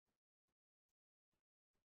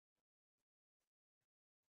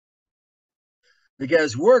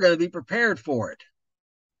 Because we're going to be prepared for it.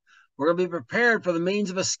 We're going to be prepared for the means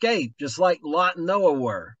of escape, just like Lot and Noah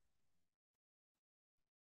were.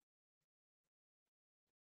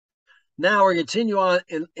 Now we continue on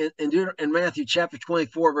in Matthew chapter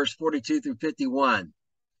 24, verse 42 through 51.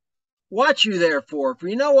 Watch you therefore, for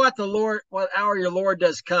you know what hour your Lord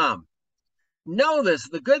does come. Know this,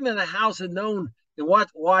 the good man of the house had known in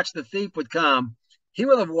what watch the thief would come. He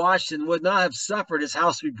would have watched and would not have suffered his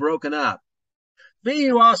house to be broken up. Be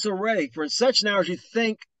you also ready, for in such an hour as you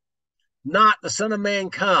think not, the Son of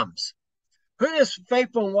Man comes. Who is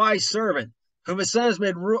faithful and wise servant, whom his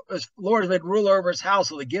Lord has made ruler over his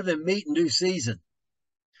household, to give them meat in due season?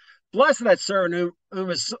 Blessed that servant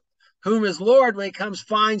whom his Lord, when he comes,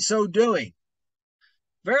 finds so doing.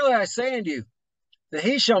 Verily I say unto you, that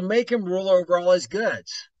he shall make him ruler over all his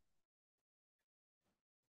goods.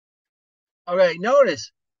 Okay,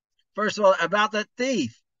 notice, first of all, about that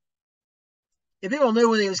thief. If people knew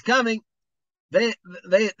when he was coming, they'd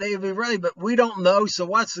be ready, but we don't know, so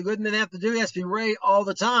what's the good man have to do? He has to be ready all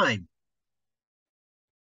the time.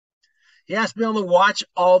 He has to be on the watch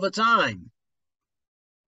all the time.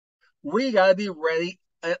 We got to be ready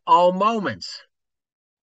at all moments.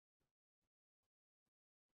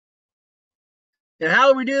 And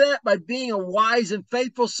how do we do that? By being a wise and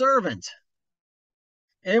faithful servant.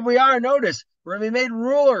 And if we are, notice, we're going to be made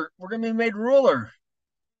ruler. We're going to be made ruler.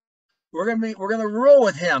 We're going to rule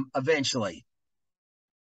with him eventually.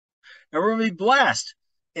 And we're going to be blessed.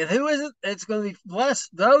 And who is it? It's going to be blessed.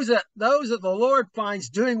 Those that the Lord finds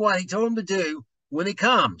doing what he told him to do when he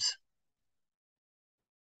comes.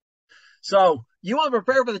 So you want to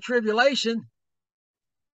prepare for the tribulation,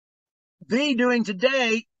 be doing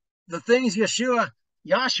today the things Yahshua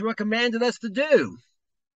commanded us to do.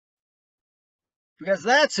 Because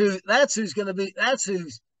that's who's going to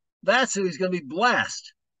be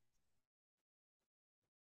blessed.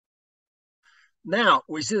 Now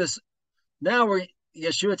we see this. Now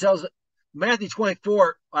Yeshua tells Matthew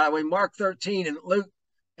 24, Mark 13, and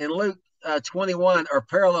Luke 21 are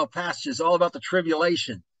parallel passages all about the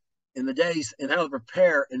tribulation in the days and how to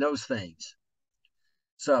prepare in those things.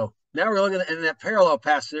 So now we're looking at that parallel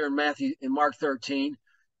passage there in Mark 13,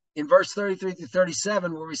 in verse 33 through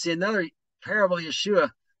 37, where we see another parable of Yeshua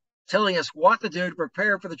telling us what to do to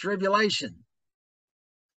prepare for the tribulation.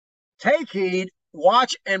 Take heed,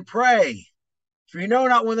 watch, and pray, for you know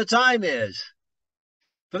not when the time is.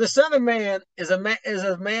 For the Son of Man is a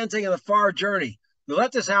man taking a far journey, who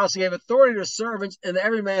left his house, he gave authority to his servants, and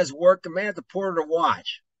every man's work commanded the porter to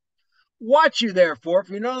watch. Watch you therefore,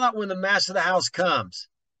 for you know not when the master of the house comes,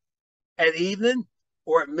 at evening,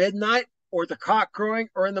 or at midnight, or at the cock crowing,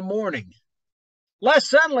 or in the morning.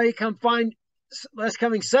 Lest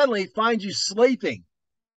coming suddenly find you sleeping.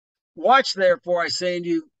 Watch therefore, I say unto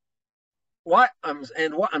you,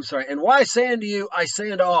 and why I say unto you, I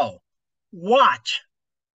say unto all, watch.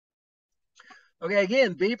 Okay,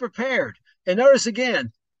 again, be prepared. And notice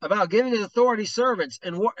again about giving his authority servants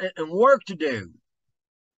and work to do.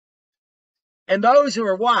 And those who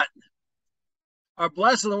are what? Are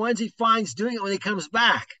blessed are the ones he finds doing it when he comes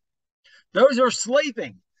back. Those who are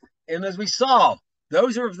sleeping, and as we saw,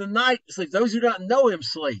 those who are of the night sleep, those who don't know him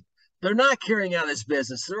sleep. They're not carrying out his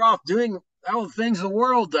business. They're off doing all the things the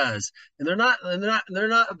world does, and they're not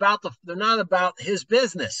about his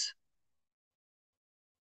business.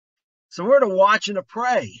 So we're to watch and to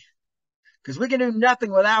pray, because we can do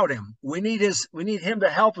nothing without him. We need him to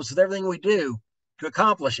help us with everything we do to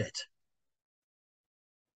accomplish it.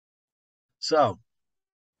 So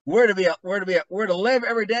We're to live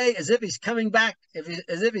every day as if he's coming back,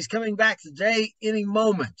 as if he's coming back today, any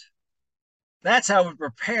moment. That's how we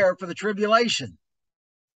prepare for the tribulation.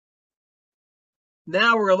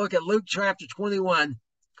 Now we're going to look at Luke chapter 21,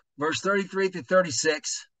 verse 33 through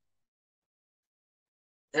 36.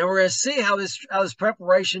 And we're going to see how this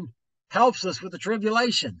preparation helps us with the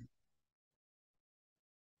tribulation.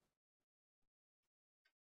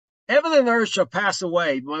 Heaven and earth shall pass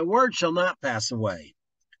away, but my word shall not pass away.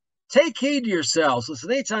 Take heed to yourselves, lest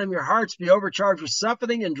at any time your hearts be overcharged with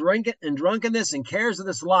suffering and drunkenness and cares of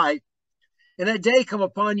this life, and that day come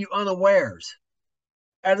upon you unawares.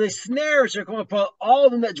 As a snare shall come upon all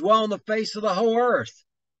of them that dwell on the face of the whole earth.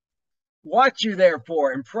 Watch you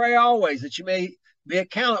therefore, and pray always, that you may be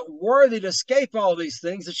accounted worthy to escape all these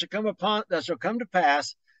things that shall come to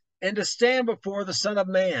pass, and to stand before the Son of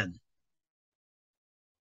Man.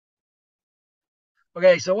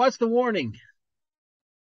 Okay, so what's the warning?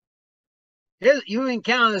 You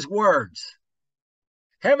encounter his words.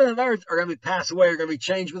 Heaven and earth are going to be passed away, are going to be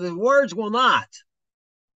changed, but his words will not.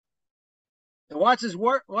 And what's his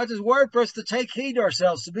word? What's his word for us to take heed to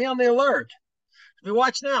ourselves, to be on the alert, to be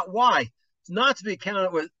watching out? Why? It's not to be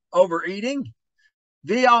counted with overeating,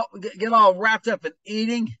 get all wrapped up in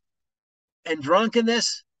eating and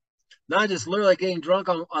drunkenness, not just literally getting drunk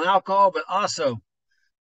on alcohol, but also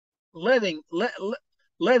living,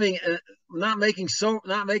 not making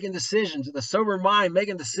decisions with a sober mind,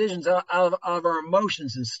 making decisions out of our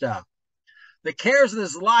emotions and stuff. The cares of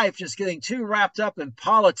this life just getting too wrapped up in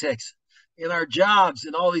politics, in our jobs,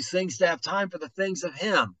 and all these things to have time for the things of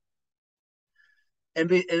him, and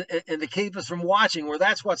to keep us from watching, where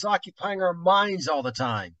that's what's occupying our minds all the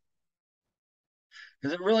time,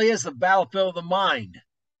 because it really is the battlefield of the mind.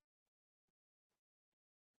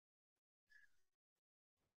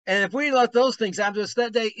 And if we let those things happen to us,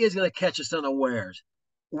 that day is going to catch us unawares.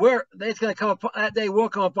 It's going to come upon, that day will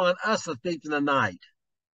come upon us, the thief in the night.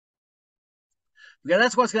 Because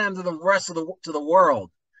that's what's going to happen to the rest of the world.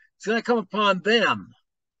 It's going to come upon them.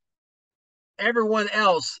 Everyone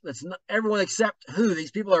else, everyone except who?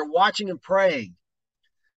 These people are watching and praying.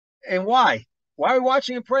 And why? Why are we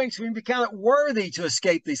watching and praying? So we can be counted worthy to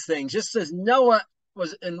escape these things. Just as Noah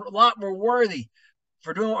was, and Lot were worthy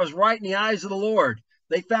for doing what was right in the eyes of the Lord.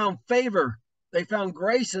 They found favor. They found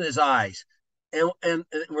grace in his eyes. And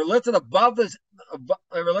were lifted above this.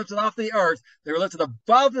 They were lifted off the earth. They were lifted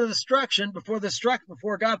above the destruction before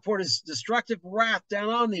God poured his destructive wrath down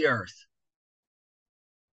on the earth.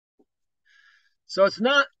 So it's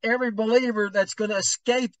not every believer that's going to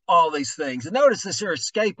escape all these things. And notice this here,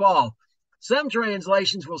 escape all. Some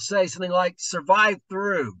translations will say something like survive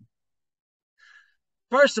through.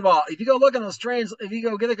 First of all, if you go look at those if you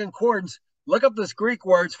go get a concordance, look up those Greek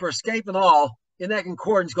words for escape and all in that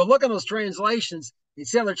concordance. Go look at those translations and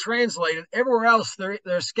see how they're translated. Everywhere else, they're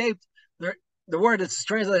escaped. The word that's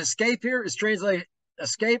translated escape here is translated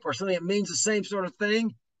escape, or something that means the same sort of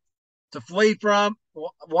thing, to flee from,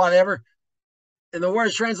 whatever. And the word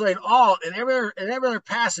is translated all, and every other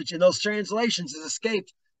passage in those translations is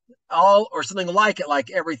escaped all, or something like it, like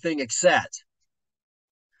everything except.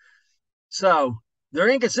 So they're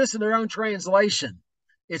inconsistent in their own translation.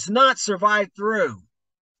 It's not survive through.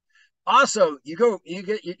 Also, you don't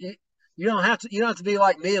have to be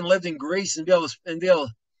like me and lived in Greece and be able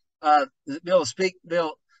to speak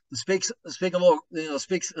a little,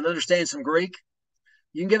 speak and understand some Greek.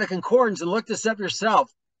 You can get a concordance and look this up yourself.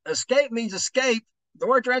 Escape means escape. The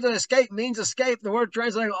word translated escape means escape. The word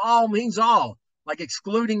translated all means all, like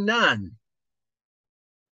excluding none.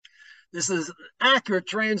 This is an accurate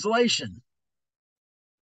translation.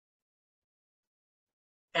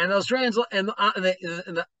 And those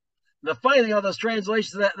the funny thing about those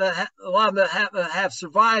translations that a lot of them that have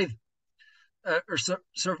survived or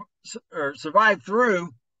survived through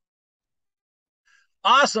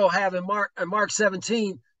also have in Mark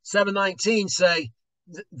 17:7-19 say,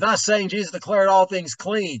 thus saying Jesus declared all things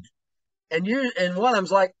clean. And one of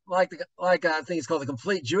them's like I think it's called the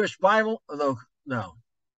Complete Jewish Bible. Although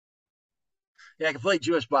Complete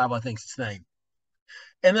Jewish Bible, I think is its name.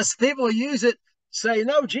 And the people who use it say,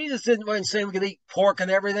 no, Jesus didn't say we could eat pork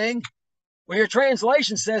and everything. Well, your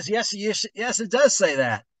translation says yes, it does say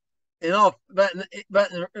that. But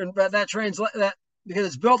that because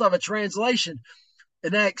it's built off a translation,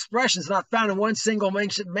 and that expression is not found in one single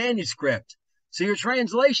ancient manuscript. So your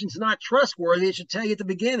translation's not trustworthy. It should tell you at the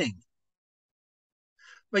beginning.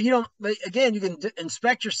 But you can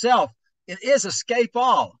inspect yourself. It is escape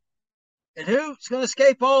all. And who's going to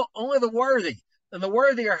escape all? Only the worthy. And the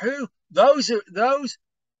worthy are who? Those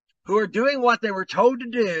who are doing what they were told to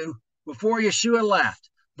do before Yeshua left.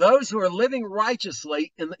 those who are living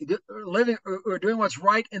righteously and living or doing what's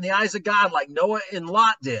right in the eyes of God, like Noah and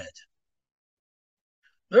Lot did.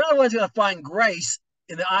 They're the ones going to find grace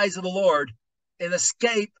in the eyes of the Lord and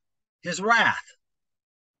escape his wrath.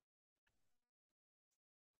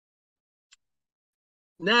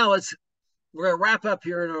 Now we're going to wrap up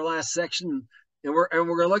here in our last section, and we're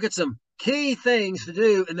going to look at some key things to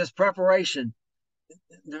do in this preparation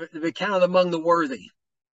to be counted among the worthy.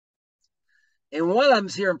 And one of them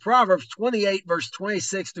is here in Proverbs 28, verse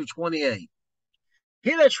 26 through 28.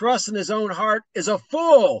 He that trusts in his own heart is a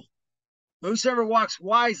fool. Whosoever walks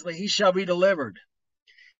wisely, he shall be delivered.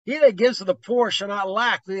 He that gives to the poor shall not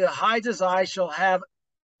lack, but he that hides his eyes shall have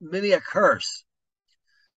many a curse.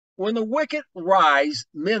 When the wicked rise,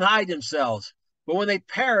 men hide themselves, but when they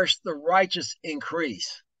perish, the righteous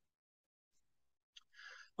increase.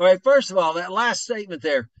 All right, first of all, that last statement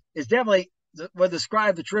there is definitely what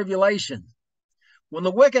describes the tribulation. When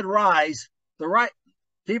the wicked rise, the right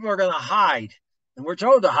people are going to hide, and we're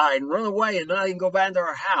told to hide and run away and not even go back into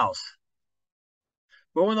our house.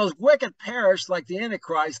 But when those wicked perish, like the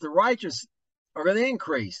Antichrist, the righteous are going to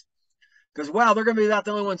increase. Because, well, they're going to be about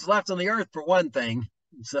the only ones left on the earth, for one thing.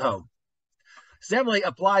 So, it definitely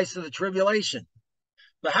applies to the tribulation.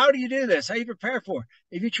 But how do you do this? How do you prepare for it?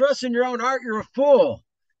 If you trust in your own heart, you're a fool.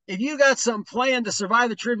 If you got some plan to survive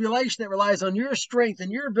the tribulation that relies on your strength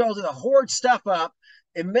and your ability to hoard stuff up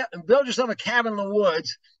and build yourself a cabin in the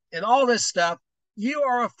woods and all this stuff, you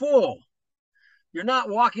are a fool. You're not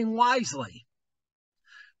walking wisely.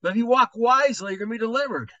 But if you walk wisely, you're going to be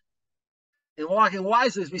delivered. And walking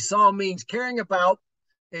wisely, as we saw, means carrying out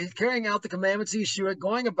the commandments of Yeshua,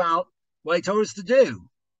 going about what he told us to do.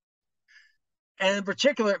 And in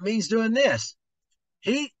particular, it means doing this.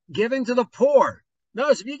 He giving to the poor.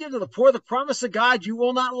 Notice, if you give to the poor the promise of God, you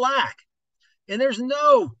will not lack. And there's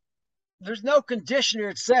no condition here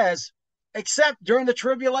it says, except during the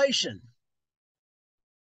tribulation.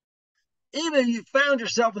 Even if you found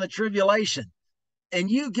yourself in the tribulation and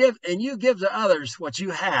you give to others what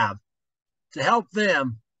you have to help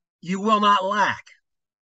them, you will not lack.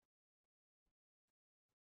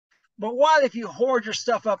 But what if you hoard your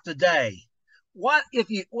stuff up today? What if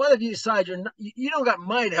you decide you don't got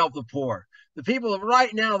money to help the poor? The people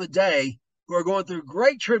right now today who are going through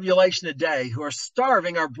great tribulation today, who are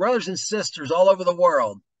starving, our brothers and sisters all over the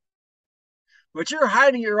world. But you're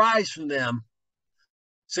hiding your eyes from them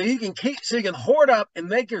so you can hoard up and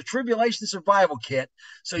make your tribulation survival kit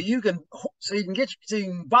so you can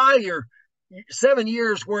buy your 7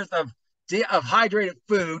 years worth of hydrated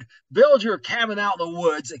food, build your cabin out in the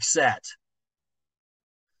woods, etc.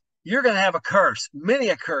 You're going to have a curse, many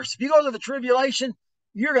a curse. If you go to the tribulation,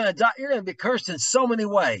 you're going to die. You're going to be cursed in so many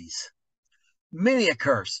ways, many a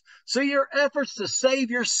curse. So your efforts to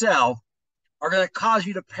save yourself are going to cause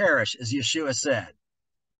you to perish, as Yeshua said.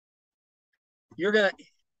 Your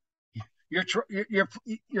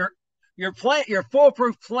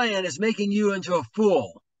foolproof plan is making you into a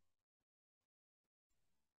fool.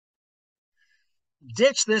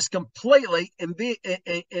 Ditch this completely and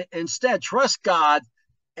instead trust God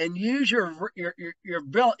and use your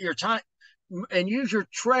time and use your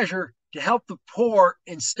treasure to help the poor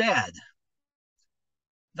instead.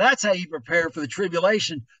 That's how you prepare for the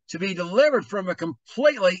tribulation, to be delivered from it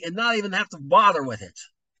completely and not even have to bother with it.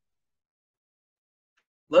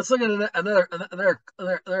 Let's look at another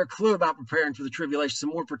clue about preparing for the tribulation, some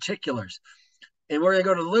more particulars. And we're going to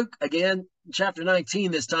go to Luke again, chapter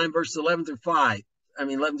 19 this time, verses 11 through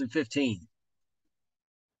 15.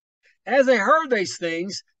 As they heard these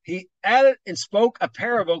things, he added and spoke a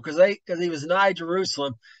parable because he was nigh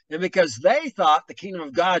Jerusalem, and because they thought the kingdom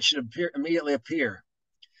of God should immediately appear.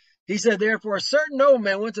 He said, therefore, a certain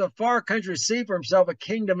nobleman went to a far country to see for himself a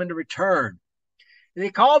kingdom and to return. And he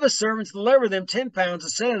called the servants, delivered them 10 pounds,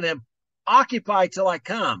 and said to them, occupy till I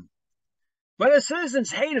come. But his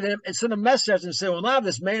citizens hated him and sent a message and said, we'll not have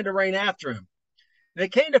this man to reign after him. And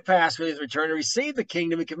it came to pass when he returned to receive the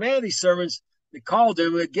kingdom, he commanded these servants that called to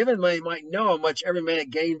him, who had given money, might know how much every man had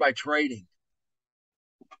gained by trading.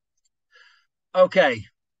 Okay,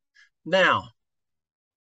 now,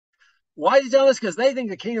 why is he telling us? Because they think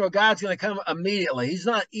the kingdom of God's going to come immediately. He's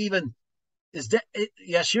not even,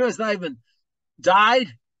 Yeshua's not even died,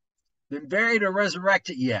 been buried, or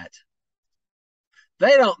resurrected yet.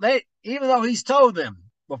 Even though he's told them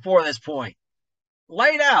before this point,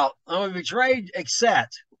 laid out, I'm going to be betrayed,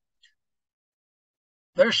 except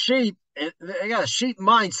they're sheep. They got a sheep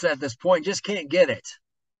mindset at this point, just can't get it.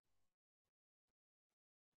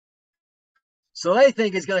 So they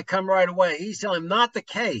think it's going to come right away. He's telling them not the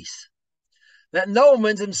case. That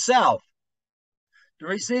nobleman himself to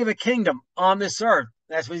receive a kingdom on this earth.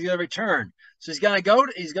 That's when he's going to return. So he's going to go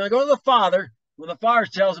to the Father. When the Father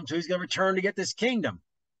tells him to, he's going to return to get this kingdom.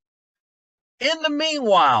 In the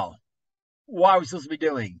meanwhile, what are we supposed to be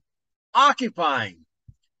doing? Occupying.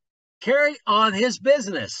 Carry on his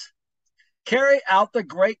business. Carry out the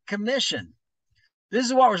Great Commission. This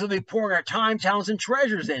is what we're supposed to be pouring our time, talents, and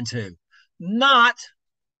treasures into. Not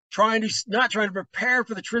trying to prepare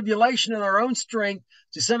for the tribulation in our own strength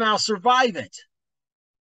to somehow survive it.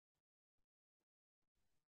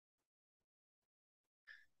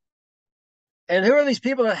 And who are these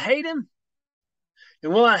people that hate him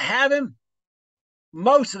and will not have him?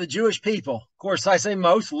 Most of the Jewish people. Of course, I say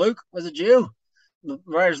most. Luke was a Jew, the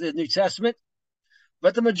writers of the New Testament.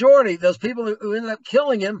 But the majority, those people who ended up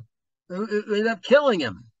killing him,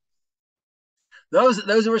 those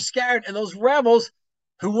who were scared, and those rebels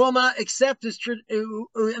who will not accept this in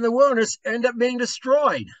the wilderness end up being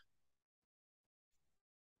destroyed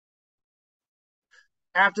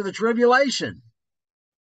after the tribulation.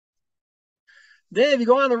 Then if you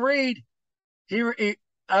go on to read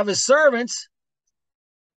of his servants,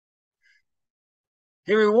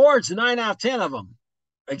 he rewards 9 out of 10 of them.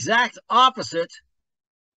 Exact opposite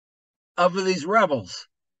of these rebels,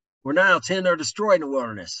 where 9 out of 10 are destroyed in the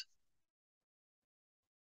wilderness.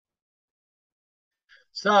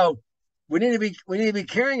 So we need to be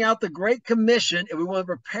carrying out the Great Commission if we want to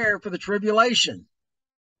prepare for the tribulation.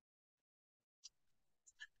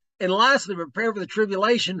 And lastly, prepare for the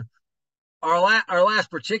tribulation. Our last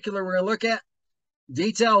particular we're going to look at,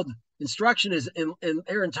 detailed instruction is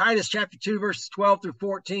in Titus chapter 2, verses 12 through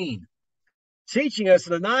 14. Teaching us,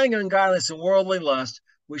 denying ungodliness and worldly lust,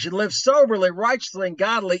 we should live soberly, righteously, and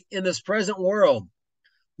godly in this present world,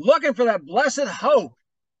 looking for that blessed hope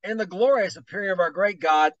and the glorious appearing of our great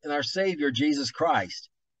God and our Savior, Jesus Christ,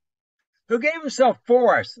 who gave himself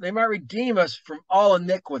for us, that he might redeem us from all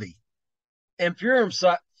iniquity, and pure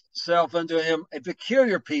himself unto him a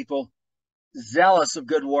peculiar people, zealous of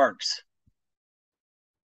good works.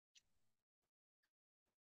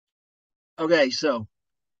 Okay, so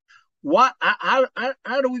how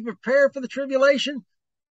do we prepare for the tribulation?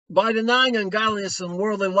 By denying ungodliness and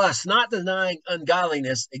worldly lust, not denying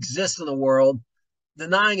ungodliness exists in the world,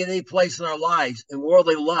 denying it any place in our lives, and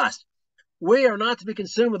worldly lust. We are not to be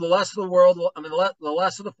consumed with the lust of the world, the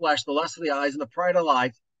lust of the flesh, the lust of the eyes, and the pride of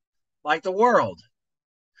life, like the world.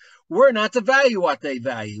 We're not to value what they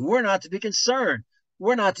value. We're not to be concerned.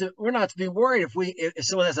 We're not to be worried if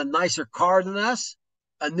someone has a nicer car than us,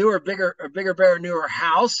 a bigger, better, newer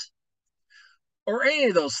house, or any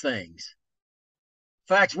of those things.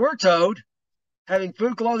 In fact, we're told, having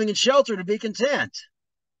food, clothing, and shelter, to be content.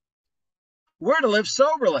 We're to live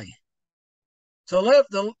soberly, to live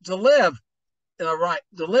in a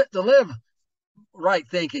right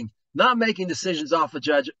thinking, not making decisions off of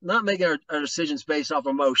judgment, not making our decisions based off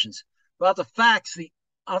emotions, but the facts, the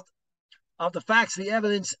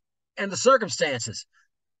evidence, and the circumstances,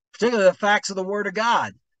 particularly the facts of the Word of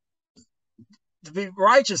God. To be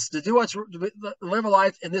righteous, to live a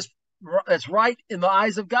life in this that's right in the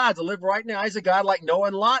eyes of God, to live right in the eyes of God, like Noah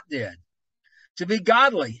and Lot did, to be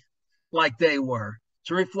godly like they were,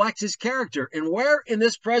 to reflect his character, and where in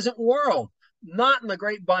this present world, not in the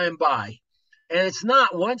great by and by. And it's not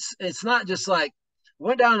just like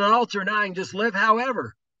went down an altar now and just live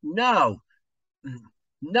however. No,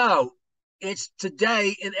 it's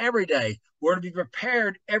today and every day. We're to be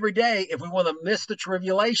prepared every day if we want to miss the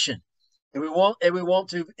tribulation. If we want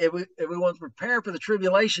to prepare for the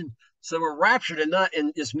tribulation, so we're raptured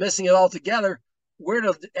and just missing it altogether,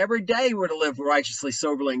 every day we're to live righteously,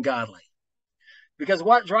 soberly, and godly. Because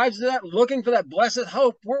what drives that? Looking for that blessed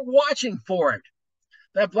hope. We're watching for it.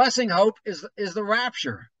 That blessing hope is the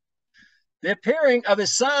rapture. The appearing of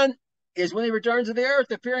his Son is when he returns to the earth.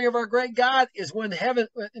 The appearing of our great God is when heaven,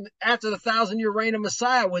 after the 1,000-year reign of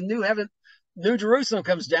Messiah, when New Jerusalem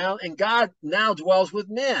comes down, and God now dwells with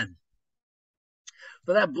men.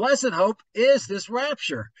 But that blessed hope is this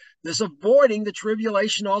rapture, this avoiding the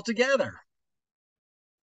tribulation altogether.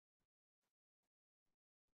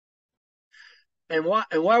 And why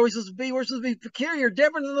are we supposed to be? We're supposed to be peculiar,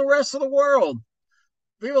 different than the rest of the world.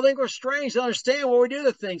 People think we're strange to understand what we do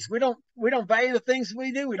to things. We don't value the things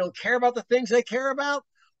we do. We don't care about the things they care about.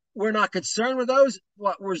 We're not concerned with those.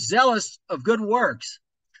 We're zealous of good works.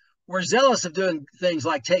 We're zealous of doing things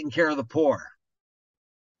like taking care of the poor.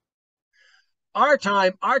 Our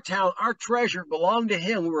time, our talent, our treasure belong to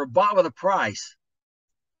him. We were bought with a price.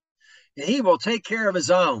 And he will take care of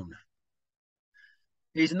his own.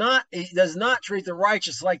 He does not treat the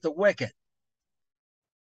righteous like the wicked.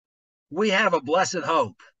 We have a blessed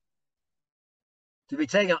hope to be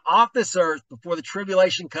taken off this earth before the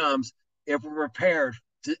tribulation comes if we're prepared.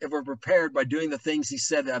 If we're prepared by doing the things He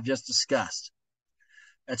said that I've just discussed.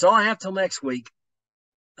 That's all I have till next week.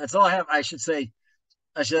 That's all I have. I should say.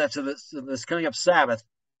 I should have to this coming up Sabbath.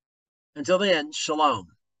 Until then, shalom.